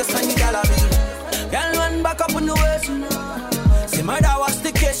make a nigga spend the dollar bill. Girl, run back up on the waist. Say murder was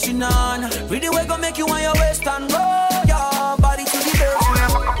the case, you know. Really we gon' make you on your waist and go. Your body to the base. Oh, yeah,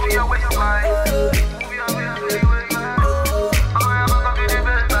 back up to your waistline.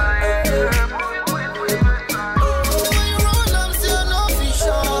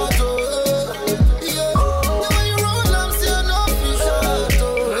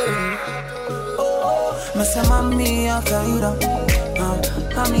 Mami akaida,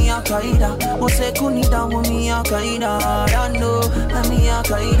 mami akaida. Osekuni damu mi akaida, dando, mami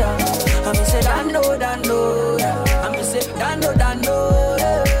akaida. I say dando, I say dando,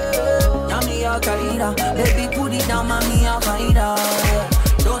 mami akaida. Baby put it down, mami akaida.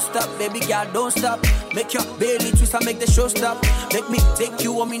 Don't stop, baby. baby girl, don't stop. Make your belly twist and make the show stop. Make me take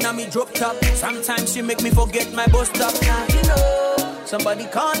you on me, now me drop top. Sometimes you make me forget my bus stop. Now you know, somebody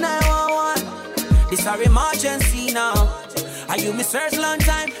call 911. This our emergency now. Are you me search long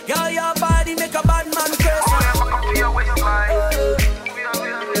time? Girl, your body make a bad man curse.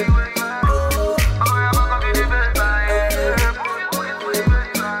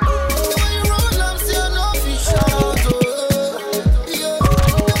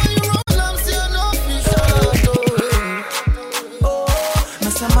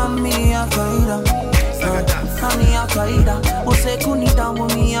 Ose kunida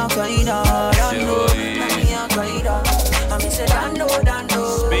mumi akaida dando nami akaida nami se dando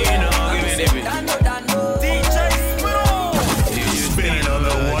DJ Spinning on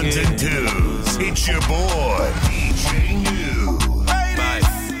the ones and twos. It's your boy DJ New.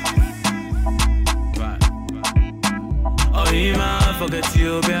 Oh Ima, forget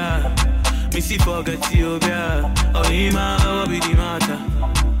Ethiopia. Missy forget Ethiopia. Oh Ima, what be the matter?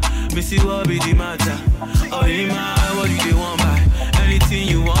 Missy, what be the matter? Oh, Ima, what do you want buy? Anything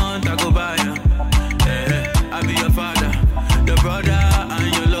you want, I go buy ya. Yeah, I be your father, your brother,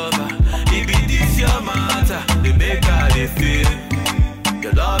 and your lover. If it is your matter, they make how they feel.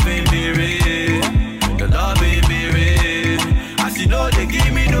 Your love ain't be real. Your love ain't be real. As you know, they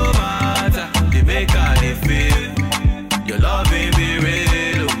give me no matter. They make how they feel. Your love ain't be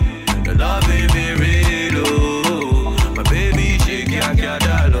real. Your love ain't be real. Oh, my baby, shake ya,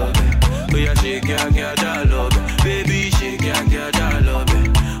 love. Oh yeah, shake ya, love. Baby, shake ya, love.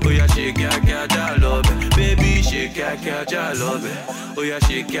 Oh yeah, shake ya, love. Baby, shake ya, love. Oh yeah,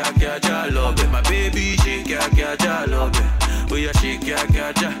 shake ya, love. My baby, shake ya, love. Oh yeah, shake ya,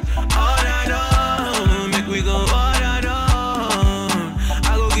 all night on, make we go all night on.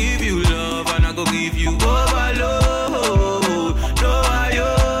 I go give you love and I go give you overload. No I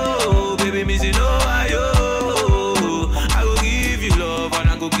baby, me say no I go give you love and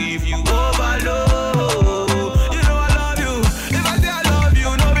I go give you overload. You know I love you. If I say I love you,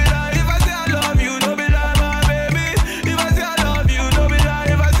 no be lie. If I say I love you, no be lie, my baby. If I say I love you, no be lie.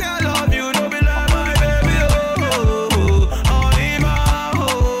 If I say I love you, no be lie, my baby. Oh, Ima,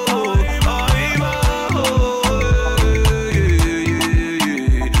 oh,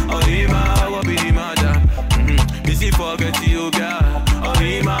 Ima, what be the matter? Missy forget Ethiopia. Oh,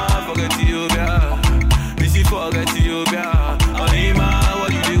 Ima, forget Ethiopia. Missy forget Ethiopia. Oh, Ima, what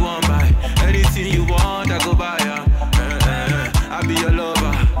do you want buy? Anything you want, I go buy ya. I be your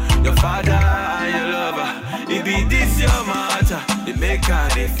lover, your father and your lover. It be this your matter, it make how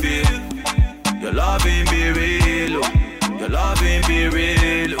they feel. Your love ain't be real, oh. Your love ain't be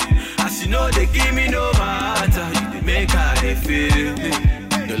real, oh. As you know, they give me no matter, they make how they feel.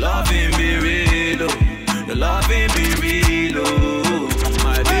 Your love ain't be real, oh. Your love ain't be real, oh.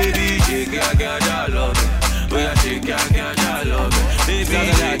 My baby, shake ya, love. Oh yeah, shake ya, love. Baby,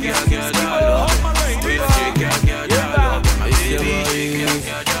 shake ya, love. Oh yeah, shake ya, love. My baby, shake ya,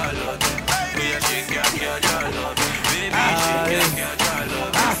 love. Oh yeah, shake ya, love. Baby, shake ya,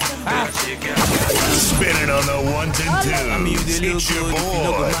 love. Spinning on the ones and twos. It's your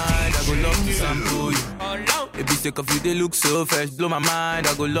boy. I go love to sample you. If you sick of you, they look so fresh. Blow my mind,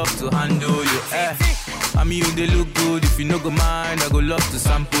 I go love to handle you. I mean, you they look good. If you no go mind, I go love to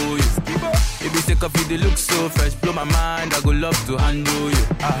sample you. If you sick of you, they look so fresh. Blow my mind, I go love to handle you.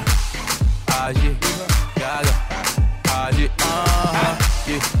 Yeah, yeah, yeah,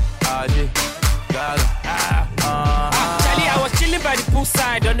 Charlie, I was chilling by the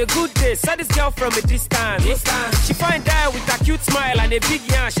poolside on a good day. Saw this girl from a distance. She find out with a cute smile and a big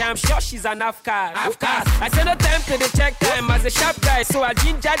yash. I'm sure she's an Afghan. I said no time to the check time as a sharp guy, so I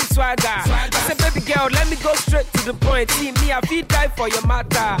ginger the swagger. I said, baby girl, let me go straight to the point. See me, I feel die for your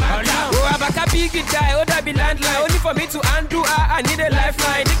matter. Oh, I'm a big die. Oh, that be landline. Only for me to undo. I need a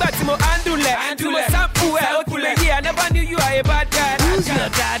lifeline. Nigga, to mo undo le. To mo sample. I never knew you are a bad guy. Who's your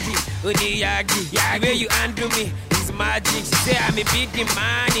daddy? Yagi. The way you undo me is magic. She say I'm a big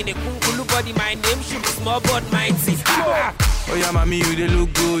man in a kunkulu body. My name should be small but mighty. Oh yeah, mommy, you they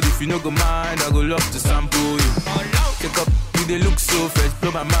look good. If you no go mind, I go love to sample you. Take up, you they look so fresh.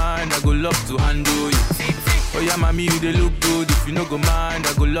 Blow my mind, I go love to handle you. Oh yeah, mommy, you they look good. If you no go mind,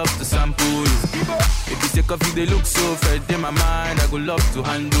 I go love to sample you. If you take off, you they look so fresh. In my mind, I go love to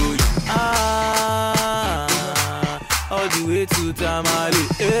handle you. All the way to Tamale.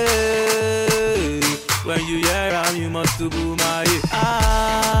 Hey, when you hear am, you must to boom my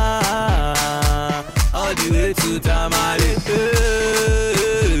all the way to Tamale.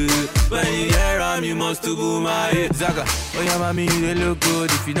 Hey, when you hear am, you must to to boom my head. Zaga, oh yeah, mommy, they look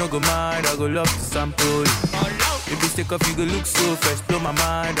good. If you don't go mind, I go love to sample you. If you stick up, you go look so fresh. Blow my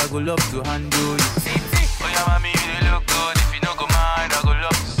mind, I go love to handle you. Oh yeah, mommy, they look good. If you don't go mind, I go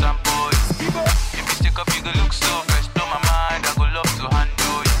love to sample you. If you stick up, you go look so fresh. Blow my mind, I go love to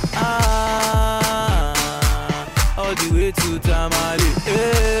handle you. All the way to Tamale.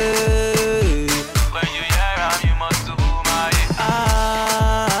 Hey. When you hear am, you must do my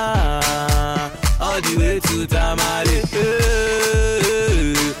all the way to Tamale.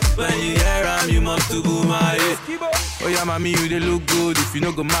 Hey. When you hear am, you must do my oh yeah, mommy, you they look good. If you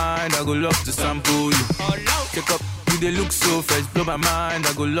no go mind, I go love to sample you. Check up, you they look so fresh. Blow my mind,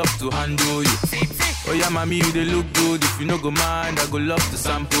 I go love to handle you. Oh yeah, mommy, you they look good. If you no go mind, I go love to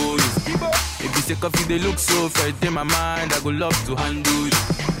sample you. If you take off, you they look so fresh. In my mind, I go love to handle you.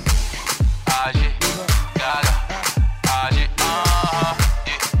 Aje, gaga, aje,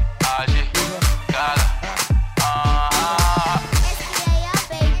 aje, gaga,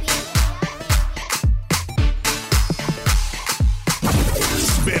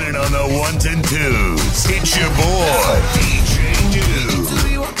 Spinning on the ones and twos. It's your boy, DJ New.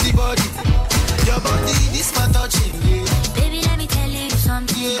 Your body, this my touching. Baby, let me tell you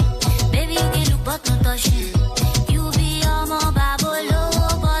something. Baby, you can look but no touching. You be all more babolo,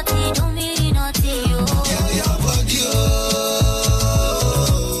 but it don't mean nothing. Your body,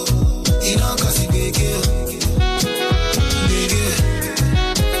 you know, cause it big.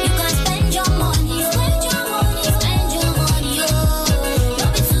 You can spend your money, spend your money, spend your money.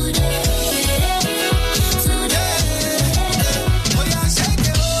 Love it today. Oh yeah, shake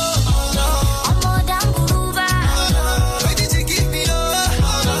it, oh no. I'm more than Buruba. Why did you give me love?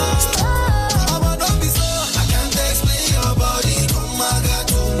 Oh, don't be so. I can't explain your body. Oh my God,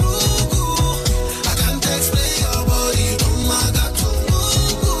 to Mugu. I can't explain your body. Oh my God, to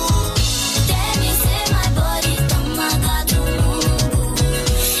Mugu. Tell me, say my body, oh my God, to Mugu.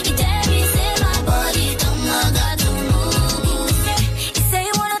 Tell me, say my body, oh my God, to Mugu. You say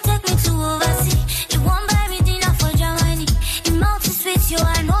you wanna take me to overseas. You want buy me dinner for Germany. Your mouth is sweet, you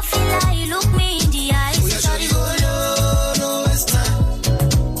are no feel like you look me in the eyes. Oh yeah, shawty go low, no waste time.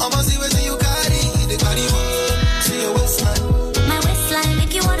 I'ma see where you carry the carry one. See your waistline. My waistline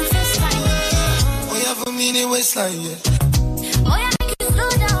make you wanna fist fight. Oh yeah, for me the waistline, yeah. Oh yeah, make you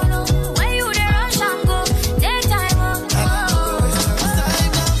slow down, oh. When you dey rush and go, take time, oh.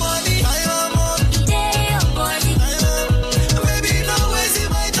 Time and money, I am on. Day your body. Baby, no wasting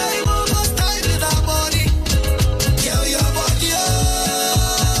my time, oh, cause time is our body. Girl, your body, oh,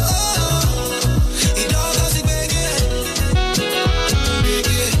 it all goes in big,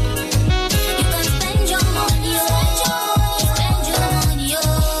 big. You can spend your money, spend your money, oh.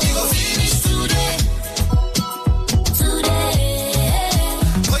 You go finish today.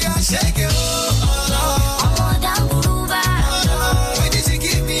 Oh yeah, shake it, oh no. I'm more than Buruba. Why did you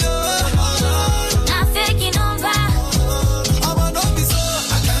give me love? Not faking number. I'ma don't be so.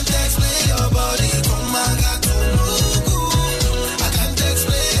 I can't explain your body. Oh my God, to Mugu. I can't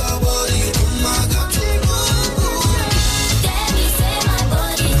explain your body. Oh my God, to Mugu. Tell me, say my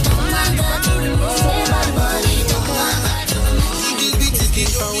body, oh my God, to Mugu. Say my body, oh my God, to Mugu. This beat is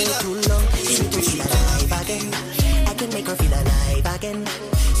getting For way too long, she make me feel alive again. I can make her feel alive again.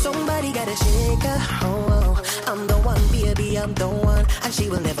 Somebody gotta shake her. Oh, I'm the one, baby, I'm the one, and she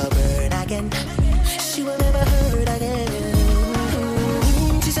will never burn again. She will never hurt again.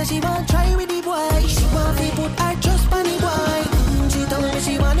 She said she won't try with the boy. She want to put her trust on the boy. She told me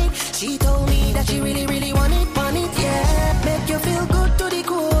she want it. She told me that she really, really want it, yeah. Make you feel good to the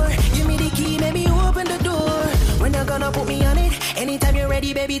core. Give me the key, make me open the door. When you're gonna put me on it? Anytime you're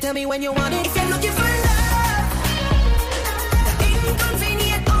ready, baby, tell me when you want it. If you're looking for love, the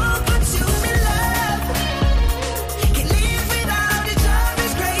inconvenient all consume me love. Can't live without it, love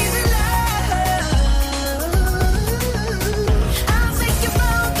is crazy love. I'll think you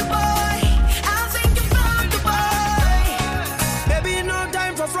found the boy. I'll think you found the boy. Baby, no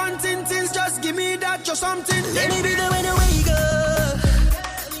time for fronting things. Just give me that, just something. Let me be the way to wake up.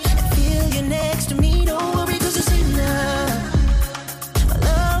 I feel you next to me, don't worry, 'cause it's enough. My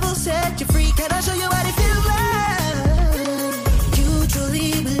love will set you free. Can I show you what it feels like? You truly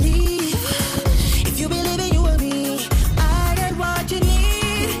believe. If you believe in you and me, I got what you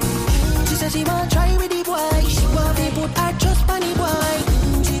need. She said she won't try with the boy. She want to put her trust on the boy.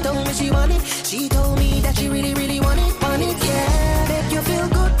 She told me she want it. She told me that she really, really want it, yeah. Make you feel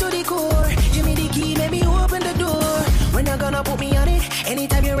good to the core. Give me the key, let me open the door. When you're gonna put me on it?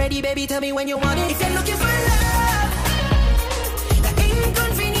 Anytime you're ready, baby, tell me when you want it. If you're looking for love, the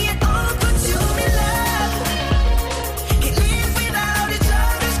inconvenient all consuming love. Can't live without it,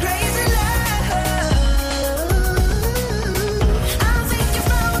 love is crazy love.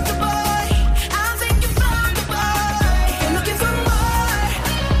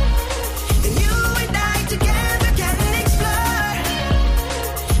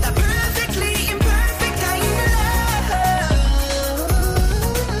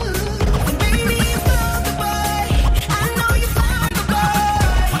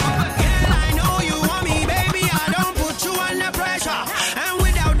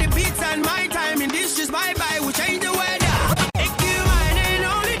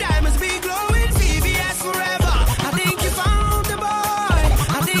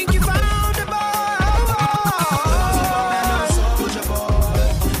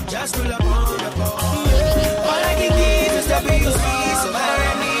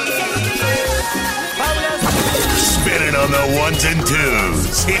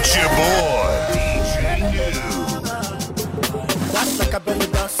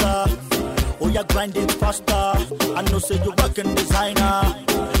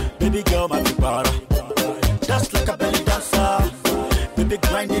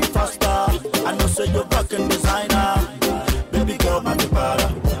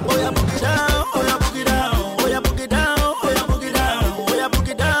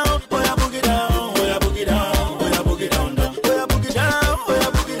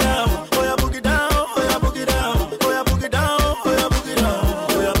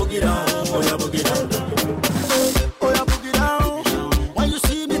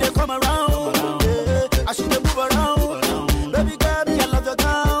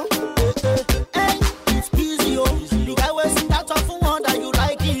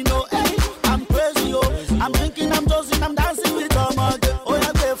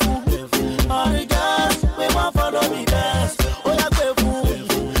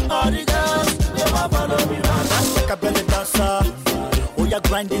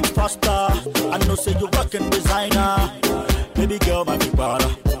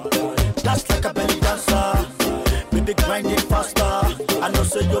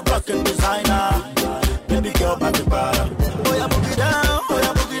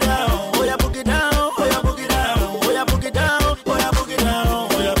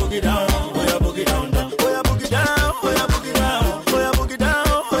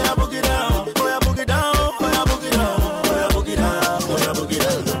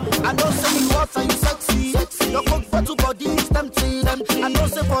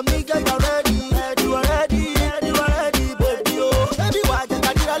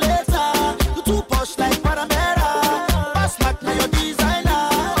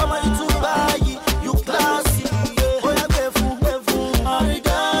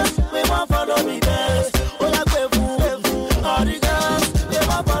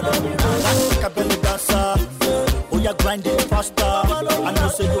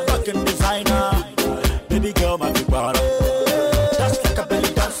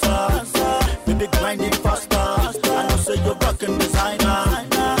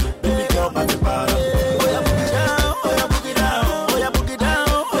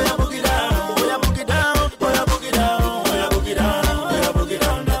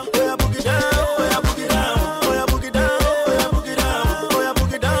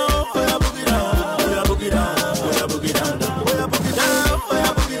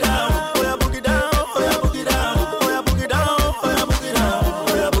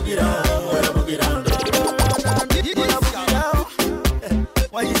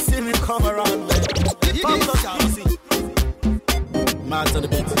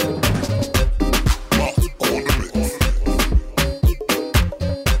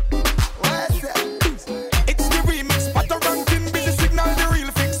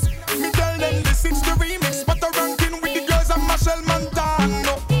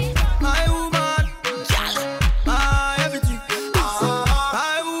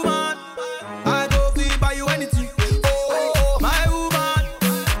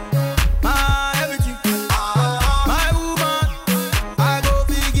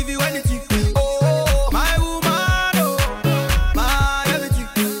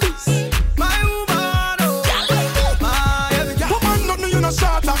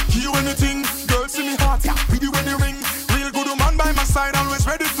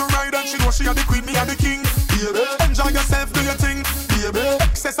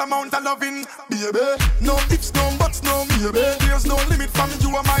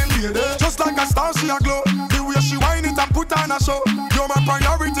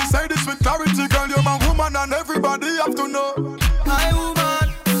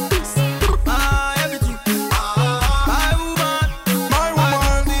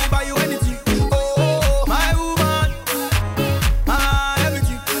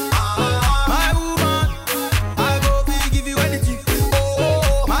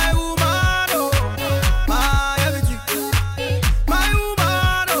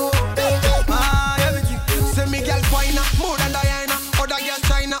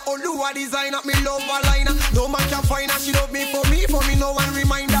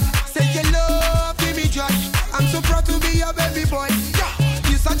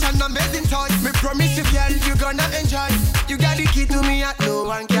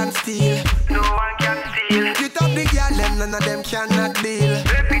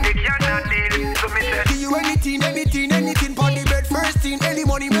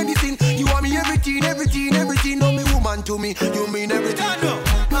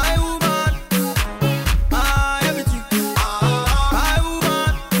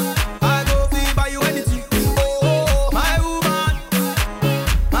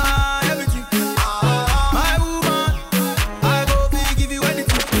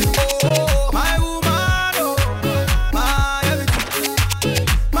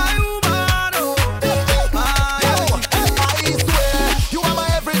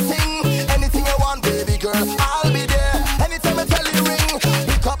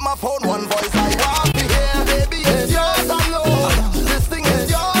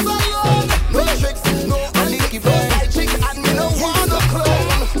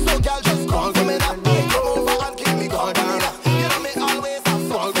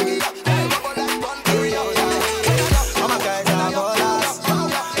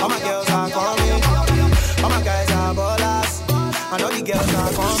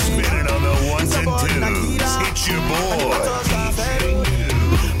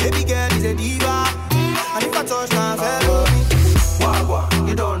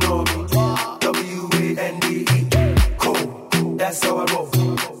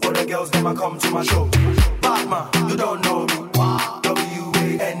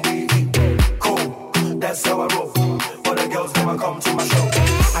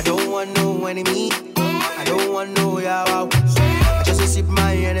 enemy. I don't want no yawa. I just sip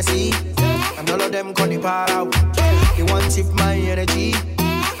my Hennessy, and all of them call the power out. They want sip my energy,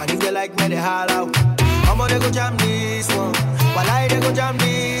 and if they like me, they holler out. I'ma they go jam this one, while I they go jam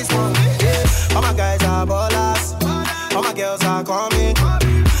this one. Yeah. All my guys are ballers, all my girls are coming.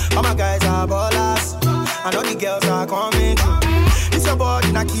 All my guys are ballers, and all the girls are coming. It's your body,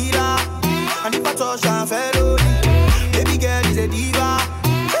 Nakira, and if I touch her felony, baby girl is a diva,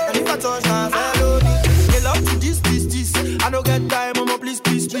 and if I touch her felony, they love to this. I don't get time, I'ma please.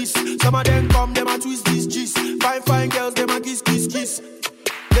 Some of them come, them a twist this. Fine girls, them a kiss.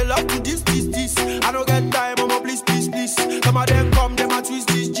 They love to this. I don't get time, I'ma please. Some of them come, them a twist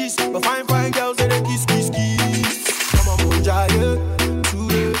this. But fine girls, they kiss. Come on, Munjaye,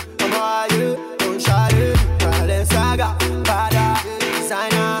 Ture, come on, Munjaye, Balenciaga, Prada,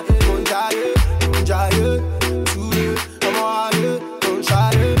 designer, Munjaye, Ture, come on,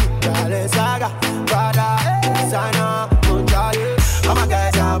 Munjaye, Balenciaga, Prada, designer. All my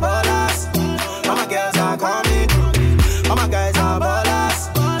guys are ballers, all my girls are coming through. All my guys are ballers,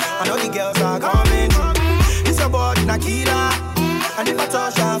 I know the girls are coming through. It's your body, Nakira, and if I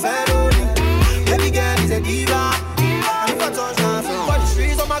touch her felony, baby girl is a diva, and if I touch her felony, for the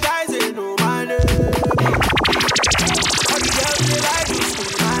streets, all my guys they know my name. All the girls they like to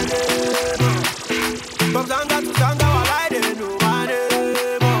scream my name. From Zanga to Zanga, all I they know my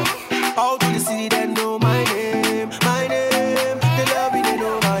name. All to the city they know my name.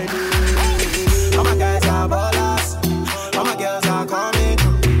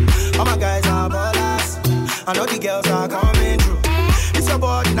 I know the girls are coming through. It's your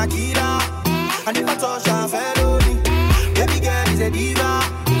body, Nakira, and if I touch her felony, baby girl is a diva,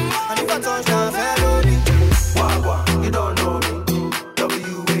 and if I touch her felony, Wagwa, you don't know me,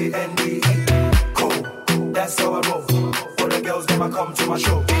 W-A-N-D-E, cool, that's how I roll. For the girls, them I come to my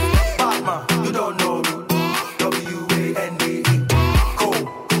show. Batman, you don't know me, W-A-N-D-E,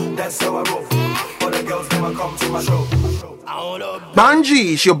 cool, that's how I roll. For the girls, them I come to my show.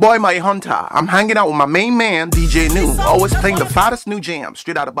 Banji, it's your boy, My Hunter. I'm hanging out with my main man, DJ New, always playing the fattest new jams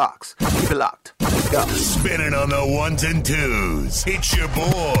straight out of the box. Keep it locked. Go. Spinning on the ones and twos. It's your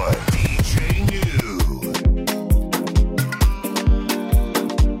boy, DJ New.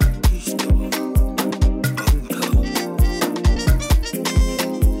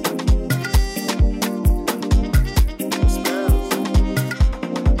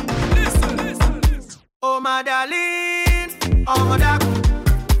 Oh, my darling, oh, my darling.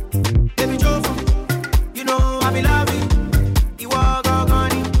 Baby Jofa, you know I be loving. You walk all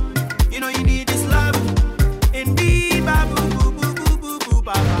gone, you know you need this love. Indeed, babu, boo, boo, boo, boo, boo,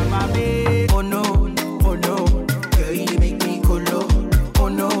 ba, ba, ba, ba. Oh no, girl, you make me colo. Oh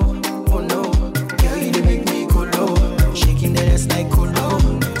no, girl, you make me colo. Shaking the ass like colo,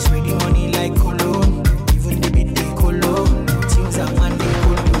 sweetie money like colo. Even the bit they colo, things are man they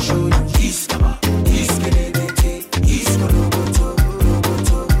colo. Show you kiss, kaba, kiss, kiss, colo.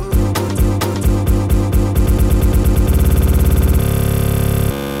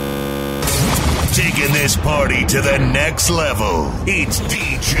 Taking this party to the next level, it's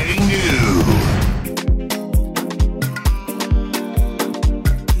DJ New.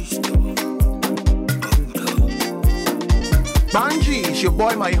 Banji, it's your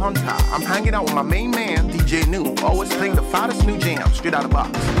boy, My Hunter. I'm hanging out with my main man, DJ New, always playing the fattest new jams straight out of the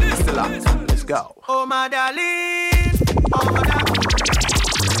box. Keep it locked. Let's go. Oh, my darling, oh, my darling.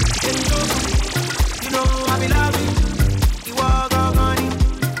 You know I be loving. You walk all money.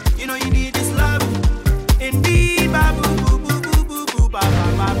 You know you need this love. Indeed, babu, boo, boo, boo, boo, boo, ba, ba,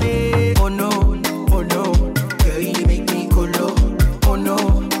 ba, ba. Oh no, girl, you make me colo. Oh no,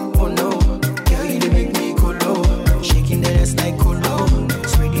 girl, you make me colo. Shaking the ass like colo,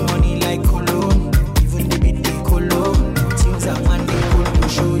 spreading money like colo. Even the bit they colo, things are man they colo.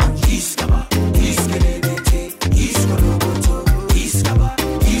 Show you kiss, kaba, kiss, kelebete, kiss, colo, kiss, kaba.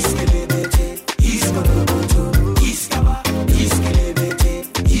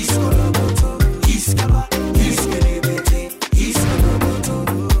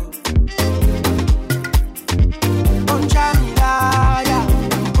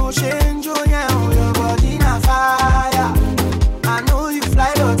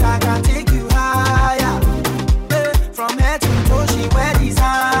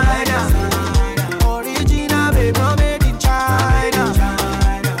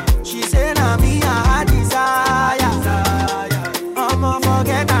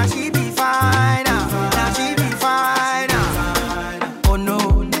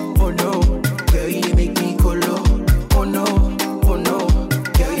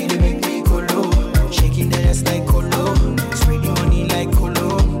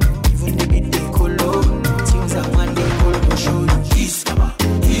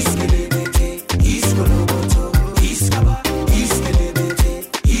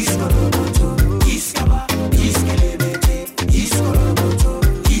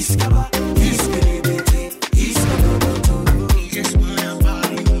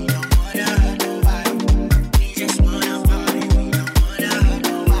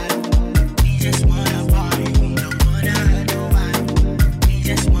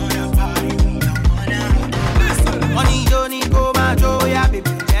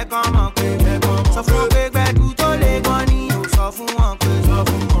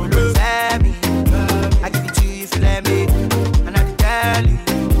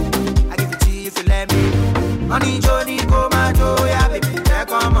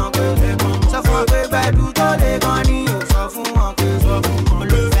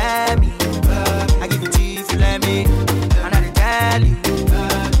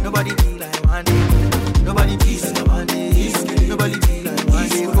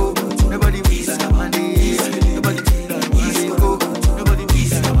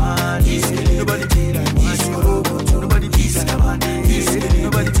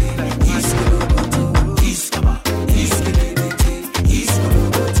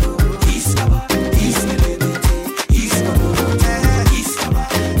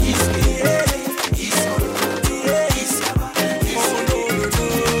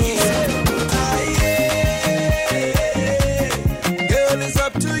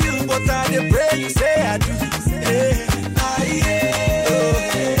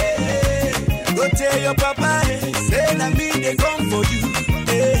 tell your papa, say na me they come for you.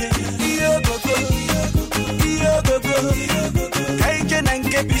 Yo go go, yo go go. Kaije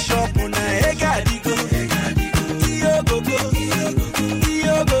nanke bishop na ega digo. Yo go go,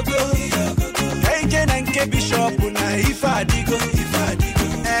 yo go go. Kaije nanke bishop na ifa digo.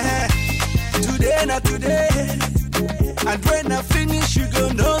 Today na today, and when I finish you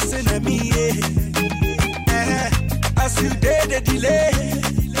gon' know say na me. As you did the delay.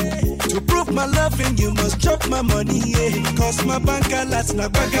 To prove my loving, you must chop my money, yeah. Cause my bank alerts na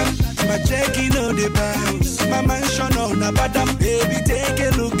bagam, my checking on the bounce, my mansion on a badam. Baby, take a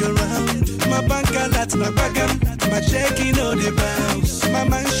look around. My bank alerts na bagam, my checking on the bounce, my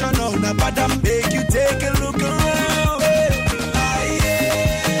mansion on a badam. Make you take a look around.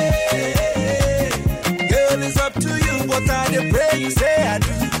 Girl, it's up to you, but I dey pray you say I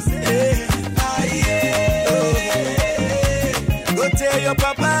do. Go tell your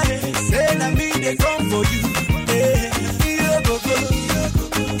papa, say na me they come for you. Yo go go,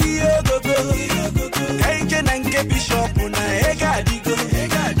 yo go go. Kaije nanke bishop na ega digo.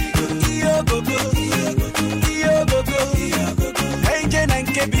 Yo go go, yo go go. Kaije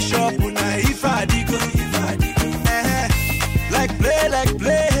nanke bishop na ifa digo. Like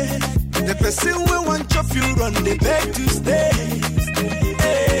play. The person we want your few run, they beg to stay.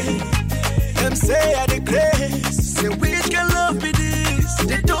 Them say I the grace. Say which can love me this?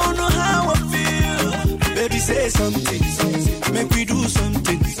 They don't know how I feel. Baby, say something. Make we do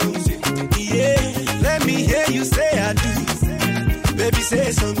something. Yeah, let me hear you say I do. Baby,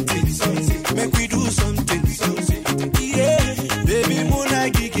 say something. Make we do something. Yeah, baby, muna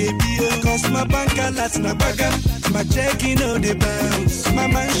gige bio. Cause my bank alerts na bagam, my checking on the bounce, my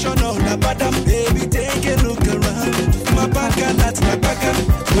mansion on a badam. Baby, take a look around. My bank alerts na bagam,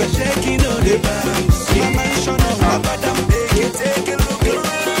 my checking on the bounce, my mansion on a badam. Baby, take a look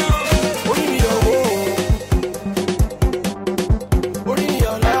around.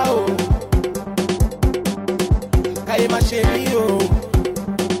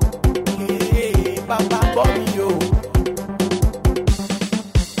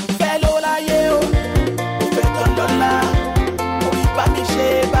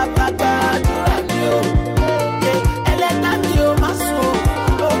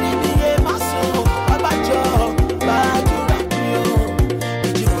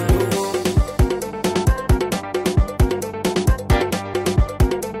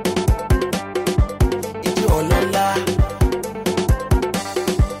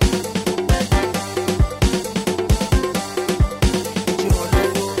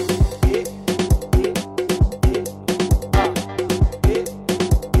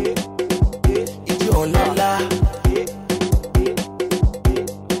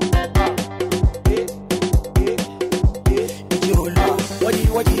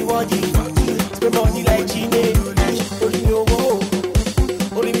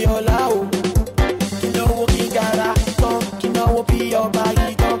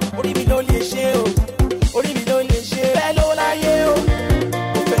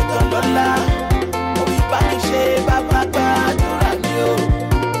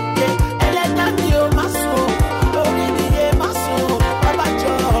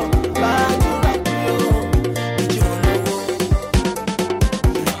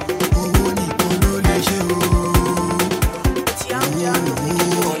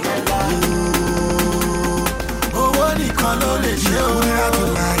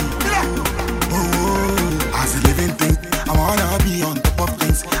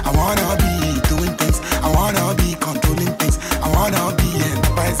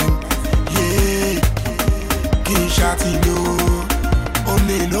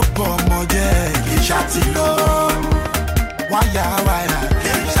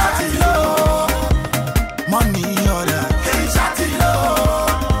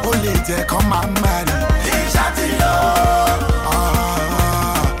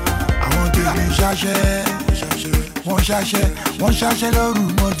 Wọ́n ṣaṣẹ́ lóru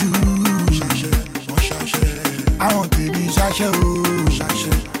mọ́jú. Àwọn tèmi ṣaṣẹ́ o.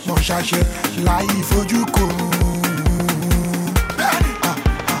 Wọ́n ṣaṣẹ́ láì fojú kò.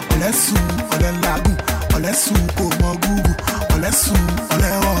 Ọ̀lẹ́sùn ọ̀lẹ́ làágùn, ọ̀lẹ́sùn kò mọ gúgù, ọ̀lẹ́sùn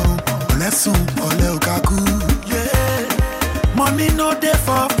ọ̀lẹ́ ọ̀run, ọ̀lẹ́sùn ọ̀lẹ́ òkàkú. Money no dey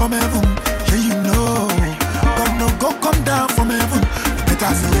fall from heaven, shey you know. God no go come down from heaven,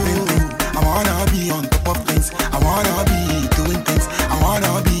 better know. I wanna be on top of things. I wanna be doing things. I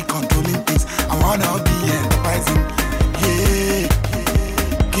wanna be controlling things. I wanna be enterprising. Yeah,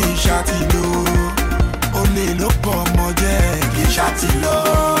 kì í ṣàtìlò. Olè ló pọ̀ mọ́ jẹ́. Kì í ṣàtìlò.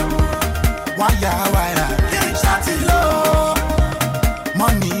 Wáyà kì í ṣàtìlò.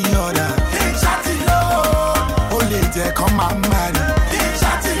 Money order. Kì í ṣàtìlò.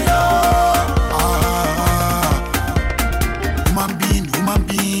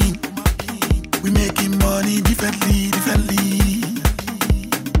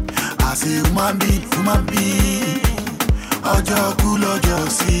 I say human being. Ọjọ́ kú lọ́jọ́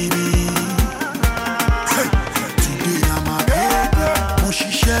síbi. Today I'm a baby, mo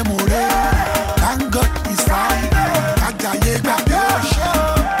ṣiṣẹ́ mo rẹ̀. Thank God it's Friday, àjàyè gbàgbé ọ̀ṣẹ́.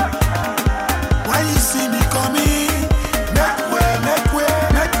 When you see me coming, make way.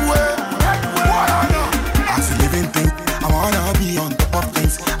 As a living thing, I wanna be on top of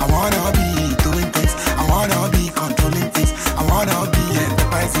things. I wanna be doing things. I wanna be controlling things. I wanna be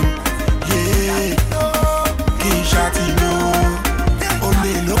enterprising. Yeah, kì í ṣàtìlò.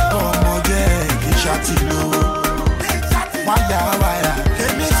 Olè ló pọ̀ ọmọ jẹ́ kì í ṣàtìlò. Wáyà,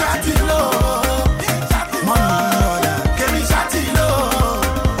 kèmí ṣàtìlò. Mọ́nì ọ̀la, kèmí ṣàtìlò.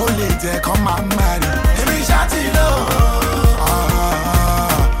 Olè jẹ́ kọ́ máa máa rìn, kèmí ṣàtìlò.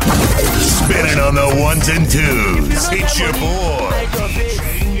 Spinning on the ones and twos. It's your boy.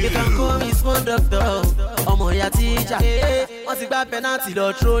 You can call me small doctor. Ọmọ ìyá tíjà. Wọ́n ti gbá penalty lọ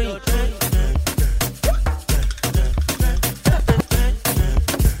throwing.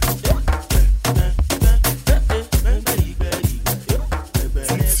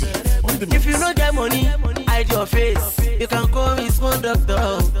 If you don't get money, hide your face. You can call me small doctor.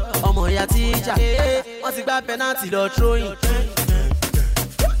 Ọmọ ìyá tíjà. Wọ́n ti gbá penalty lọ throwing.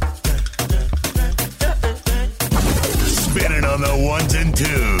 Spinning on the ones and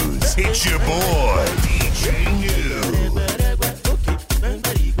twos. It's your boy, DJ New.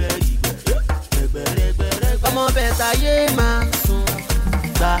 Ọmọ bẹ̀ta yé máa sùn.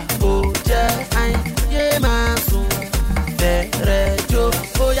 Gbà ó jẹ́ àìn yé máa sùn. Bẹ̀rẹ̀ jó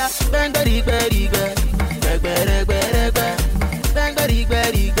bóyá gbẹ́ngbẹ́rìgbẹ́rìgbẹ́. Gbẹ̀gbẹ̀rẹ̀gbẹ̀rẹ̀gbẹ́.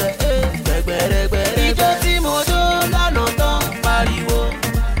 Gbẹ́ngbẹ́rìgbẹ́rìgbẹ́. Gbẹ̀gbẹ̀rẹ̀gbẹ̀rẹ̀gbẹ́. Ijó tí mo jó lọ́nà tán pariwo.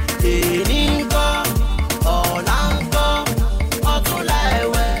 Èní ń kọ́, ọ̀la ń kọ́, ọ̀túnla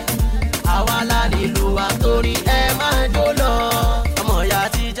ẹ̀wẹ̀. Àwa la nílùú wa torí ẹ máa jó lọ. Ọmọ ìyá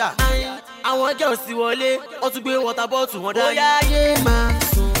tíjà. Àwọn girls ti wọlé, wọ́n tún gbé water bottle wọn dání. Bóyá yé máa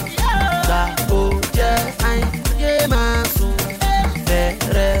sùn. Gbà ó jẹ́ àìn yé máa sùn.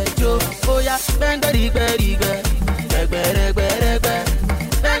 Bẹ̀rẹ̀ jó bóyá gbẹ́ngbẹ́rìgbẹ́rìgbẹ́. Gbẹ̀gbẹ̀rẹ̀gbẹ̀rẹ̀gbẹ́.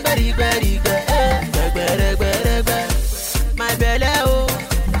 Gbẹ́ngbẹ́rìgbẹ́rìgbẹ́. Gbẹ̀gbẹ̀rẹ̀gbẹ̀rẹ̀gbẹ́. My belle o,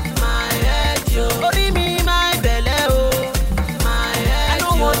 my head yo. Orí mi my belle o, my head yo. I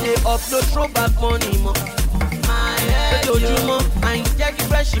don't want to upload throwback money mọ́. My head yo. Lójoojúmọ́, àyìn jẹ́ kí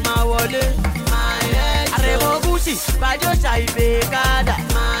fresh máa wọlé. My head yo. Àrẹ̀mọ Gucci, Bàjọ́ ṣàìfè kádà.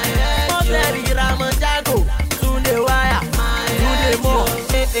 My head yo. Mọ́tẹ́rì Ramonjago, Túndé wáyà. My head yo.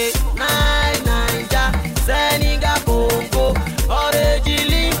 Túndé mọ́. Naija, Senegal, Congo, Oreji,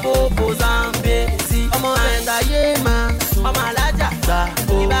 Limpopo, Zambezi. Ọmọ ẹ̀dá yé máa sùn. Ọmọ alájà, gbà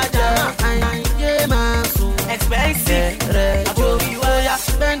ó jẹ́ àyè máa sùn. Expensive, rẹ̀ jó wáyà.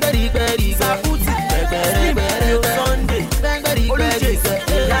 Gbẹ́ngbẹ́rìgbẹ́rìgbẹ́. Sakuti, gbẹ̀gbẹ̀rẹ̀gbẹ̀rẹ̀gbẹ́. Sunday, gbẹ́ngbẹ́rìgbẹ́rìgbẹ́.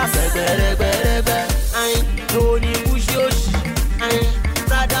 Gbẹ̀gbẹ̀rẹ̀gbẹ̀rẹ̀gbẹ́. Àyìn lóní Gucci òṣì. Àyìn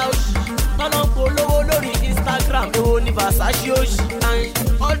Prada òṣì. Tọ́lọ́ polówó lórí Instagram. Èwo ni Versace òṣì. Àyìn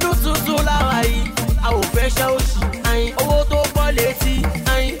ọdún tuntun láwa yìí. A ò fẹ́ ṣẹ́ òṣì. Àyìn owó tó pọ̀ létí.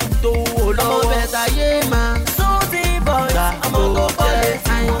 Àyìn tó wò lọ́wọ́. Ọmọ bẹ̀ta yé máa. Sóòtì boys. Ọmọ tó pọ̀ létí.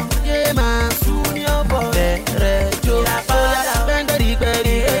 Àyìn yé máa. Junior boys. Bẹ̀rẹ̀ jó. Bóyá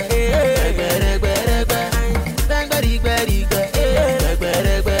gbẹ́ngbẹ́rìgbẹ́rìgbẹ́. Gbẹ̀gbẹ̀rẹ̀gbẹ̀rẹ̀gbẹ́. Gbẹ́ngbẹ́rìgbẹ́rìgbẹ́.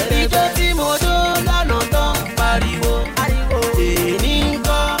 Gbẹ̀gbẹ̀rẹ̀gbẹ̀rẹ̀gbẹ́. Ijó tí mo jó lọ́nà tán pariwo. Èní ń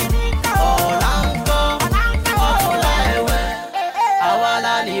kọ́, ọ̀la ń kọ́, ọ̀túnla ẹ̀wẹ̀. Àwa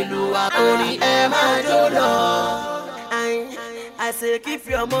la nílùú wa torí ẹ máa jó lọ. I say keep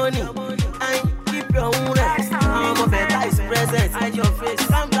your money, keep your own rest. Ọmọ bẹ̀ta is present, hide your face,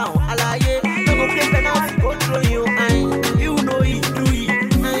 calm down, alaye. No go play penalty, go throw you. You know it, do it.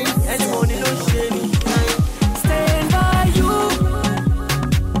 Any money no shame me. Stand by you.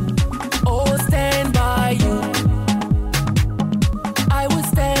 Oh, stand by you. I will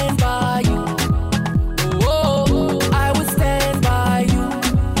stand by you. Oh, I will stand by you.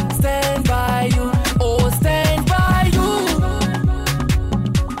 Stand by you. Oh, stand by you.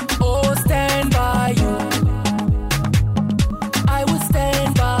 Oh, stand by you. I will stand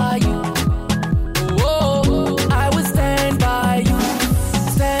by you. Oh, I will stand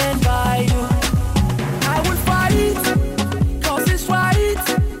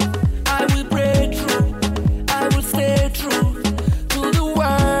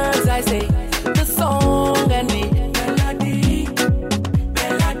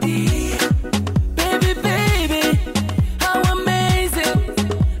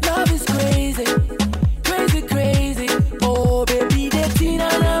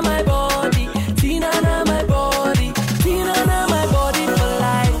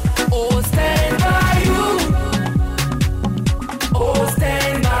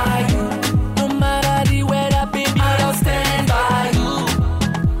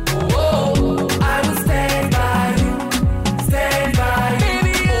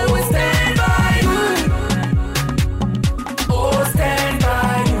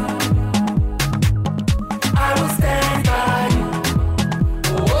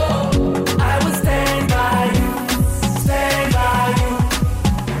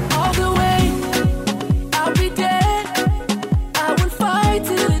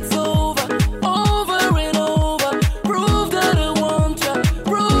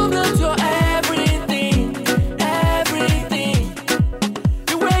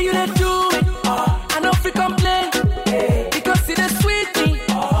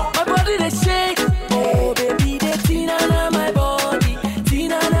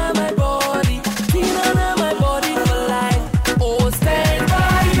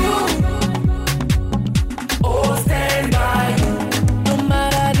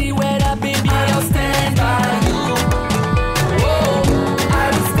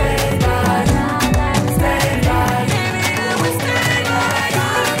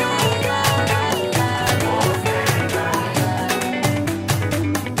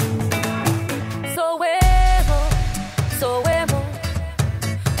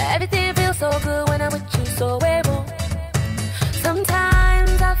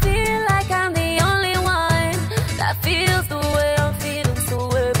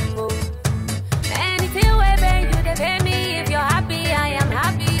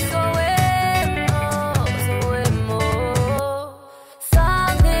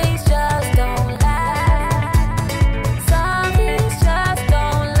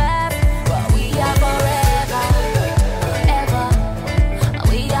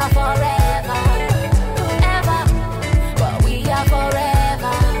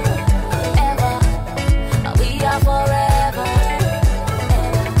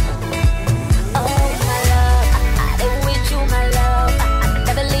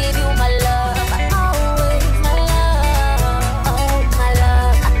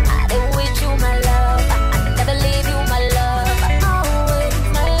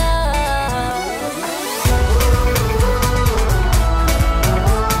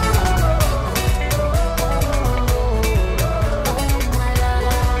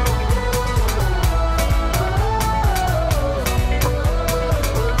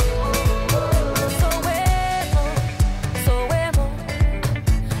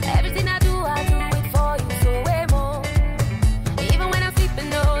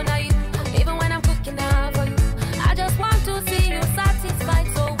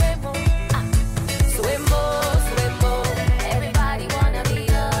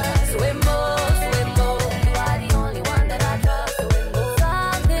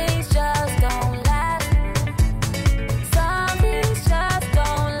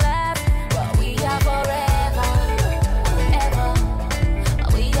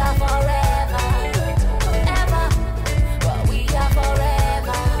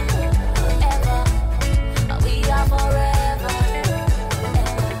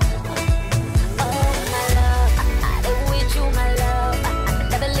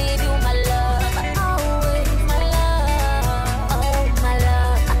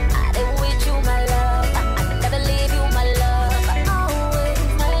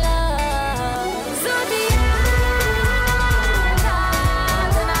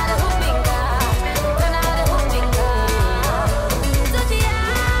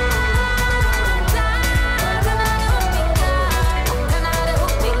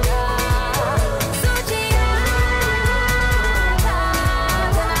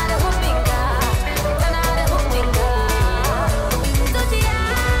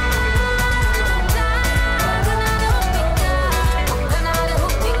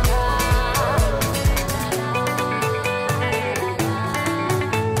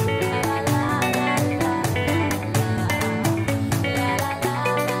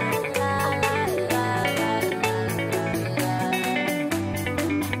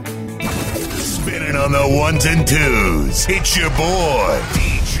on the ones and twos. It's your boy,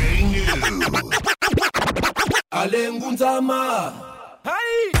 DJ New. Alengunzama.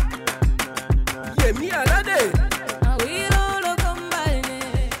 Hey. Yemi alade.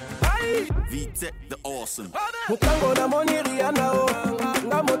 V-Tech the awesome. Mutango na moni Rihanna o.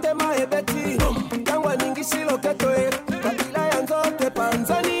 Nga motema ebeti. Kangwa ningi silo ketoe. Kabila ya nzote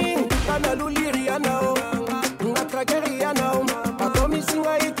panzani. Kana luli Rihanna o. Nga krake Rihanna o. Akomi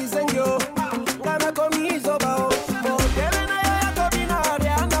singa iti zengyo. Nga na komi izoba o. Modele na ya kobina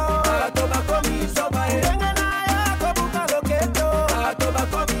Rihanna o. Atoba komi izoba e. Nga na ya kobuka loketo. Atoba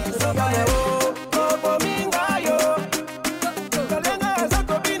komi izoba e o. Kobo minga yo. Kalenga za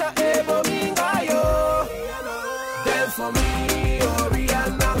kobina ebo minga yo. Dance for me, oh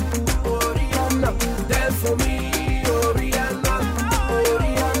Rihanna, oh Rihanna. Dance for me, oh Rihanna, oh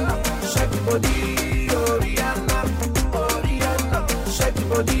Rihanna. Shake your body, oh Rihanna, oh Rihanna. Shake your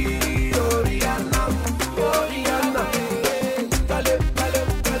body, oh Rihanna, oh Rihanna. Kale, kale,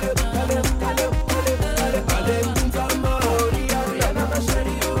 kale, kale, kale, kale, kale, kale, Nzama, oh Rihanna,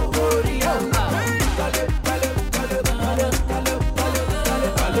 masheri, oh Rihanna. Kale, kale, kale, kale, kale, kale, kale,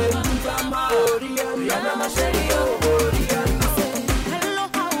 kale, Nzama, oh Rihanna, masheri, oh Rihanna. Hello,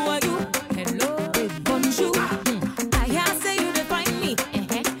 how are you? Hello, bonjour. I hear say you define me.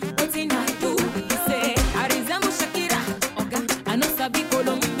 What in I do? Say I resemble Shakira. Oga, I know sabi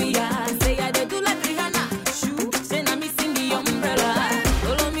Colombia. Say I dey do like Rihanna. Shoo, say na me sing the umbrella.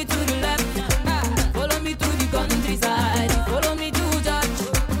 Follow me to the left, follow me to the countryside. Follow me to church,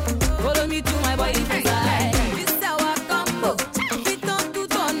 follow me to my boyfriend's side. This our combo, fit on to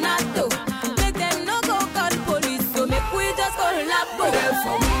tornado. Make them no go call police, so make we just collabo. Dance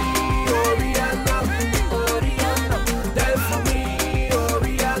for me, oh Rihanna, oh Rihanna. Dance for me, oh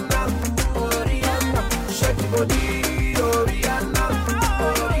Rihanna, oh Rihanna. Shake your body, oh Rihanna,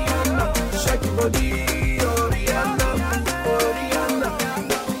 oh Rihanna. Shake your body, oh Rihanna, oh Rihanna.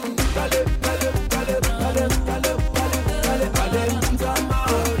 Kale, kale, kale, kale, kale, kale, kale, Nzama,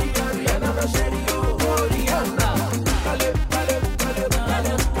 oh Rihanna, masheri, oh Rihanna. Kale, kale, kale,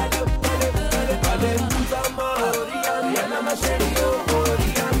 kale, kale, kale, kale, Nzama, oh Rihanna, masheri, oh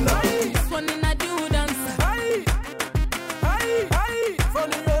Rihanna. Funny na do dance. Hey, hey, hey,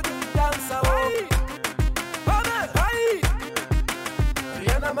 funny you do dance, oh. Hey,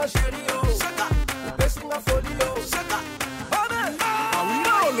 Rihanna, my chérie, oh. Blessing of folly, oh.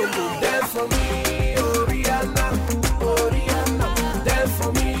 Dance for me, oh Rihanna, oh Rihanna. Dance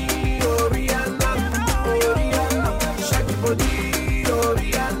for me, oh Rihanna, oh Rihanna. Shake your body, oh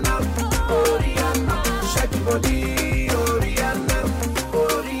Rihanna, oh Rihanna. Shake your body, oh Rihanna,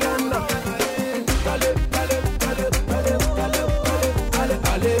 oh Rihanna. Kale, kale, kale, kale, kale, kale,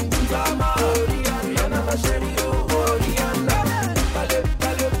 kale, Nzama, oh Rihanna, my chérie, oh Rihanna. Kale,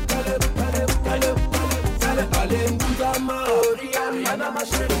 kale, kale, kale, kale, kale, kale, Nzama, oh Rihanna, my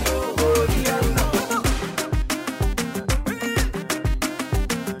chérie, oh Rihanna.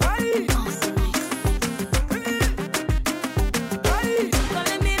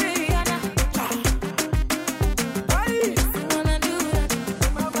 Calling me Rihanna. Wanna do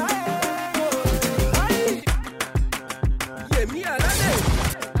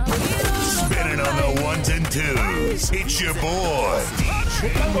Spinning on the ones and twos. It's your boy,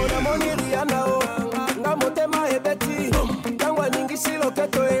 Mutango na moni Rihanna o. Nga motema ebeti. Kangwa ningi silo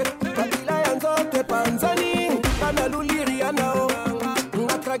ketoe. Kabila ya nzote panzani. Kana luli Rihanna o.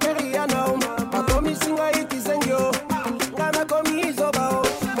 Nga krake Rihanna o. Akomi singa iti zengyo. Nga na komi izoba o.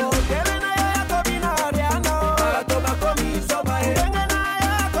 Modele na ya kobina Rihanna o. Atoba komi izoba e. Nga na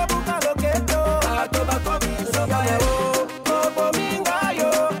ya kobuka loketo. Atoba komi izoba e o. Kobo minga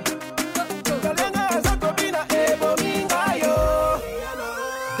yo. Kalenga za kobina ebo minga yo.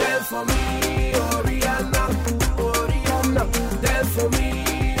 Dance for me, oh Rihanna, oh Rihanna. Dance for me,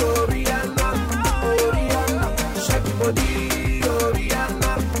 oh Rihanna, oh Rihanna. Shake your body, oh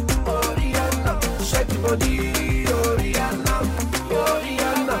Rihanna, oh Rihanna. Shake your body, oh Rihanna, oh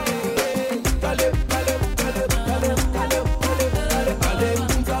Rihanna. Kale, kale, kale, kale, kale, kale, kale,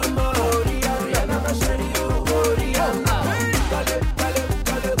 Nzama, oh Rihanna, masheri, oh Rihanna. Kale, kale,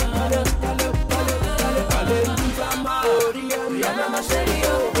 kale, kale, kale, kale, kale, Nzama, oh Rihanna, masheri,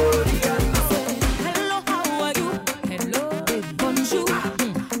 oh Rihanna. Hello, how are you? Hello, bonjour.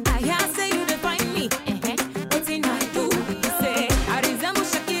 I hear say you define me. What in I do? Say I resemble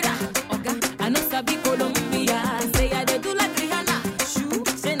Shakira. Oga, I know sabi Colombia.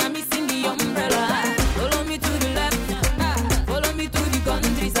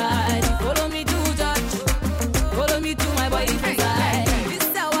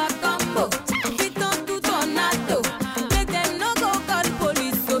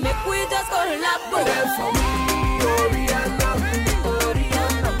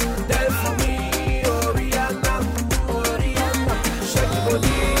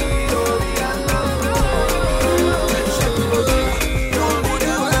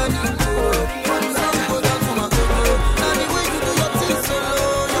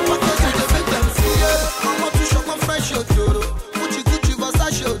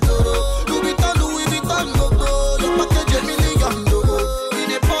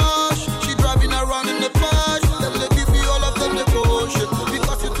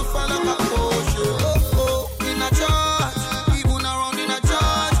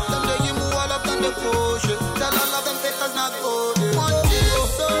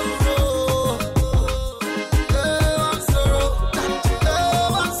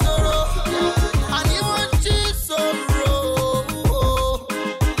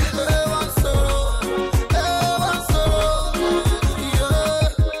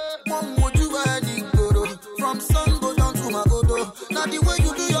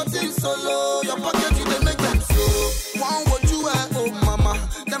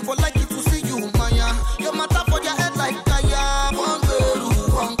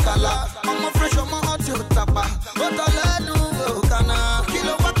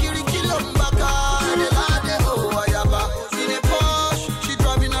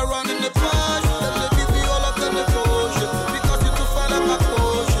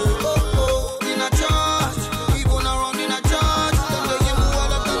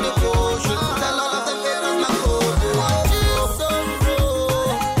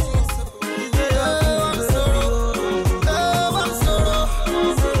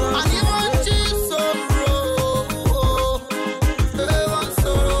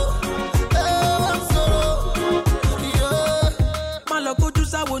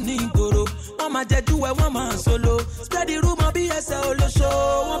 say olo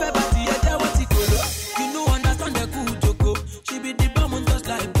show. One be party, yeah, what he colo. You know understand the cool joko. She be the bomb just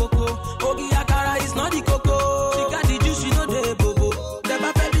like Coco. Ogi Akara is not the Coco. She got the juice, she know the bobo. The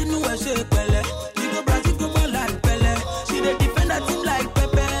baby know where she pele. She go Brazil, go ball like Pele. She the defend that team like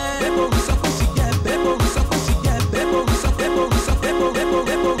Pepe. Bebo, we so pussy get. Bebo, we so pussy get. Bebo, we so Bebo, we so Bebo, Bebo,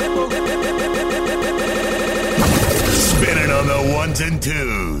 Bebo, Bebo, Bebo. Spinning on the ones and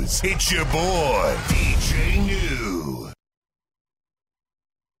twos. It's your boy,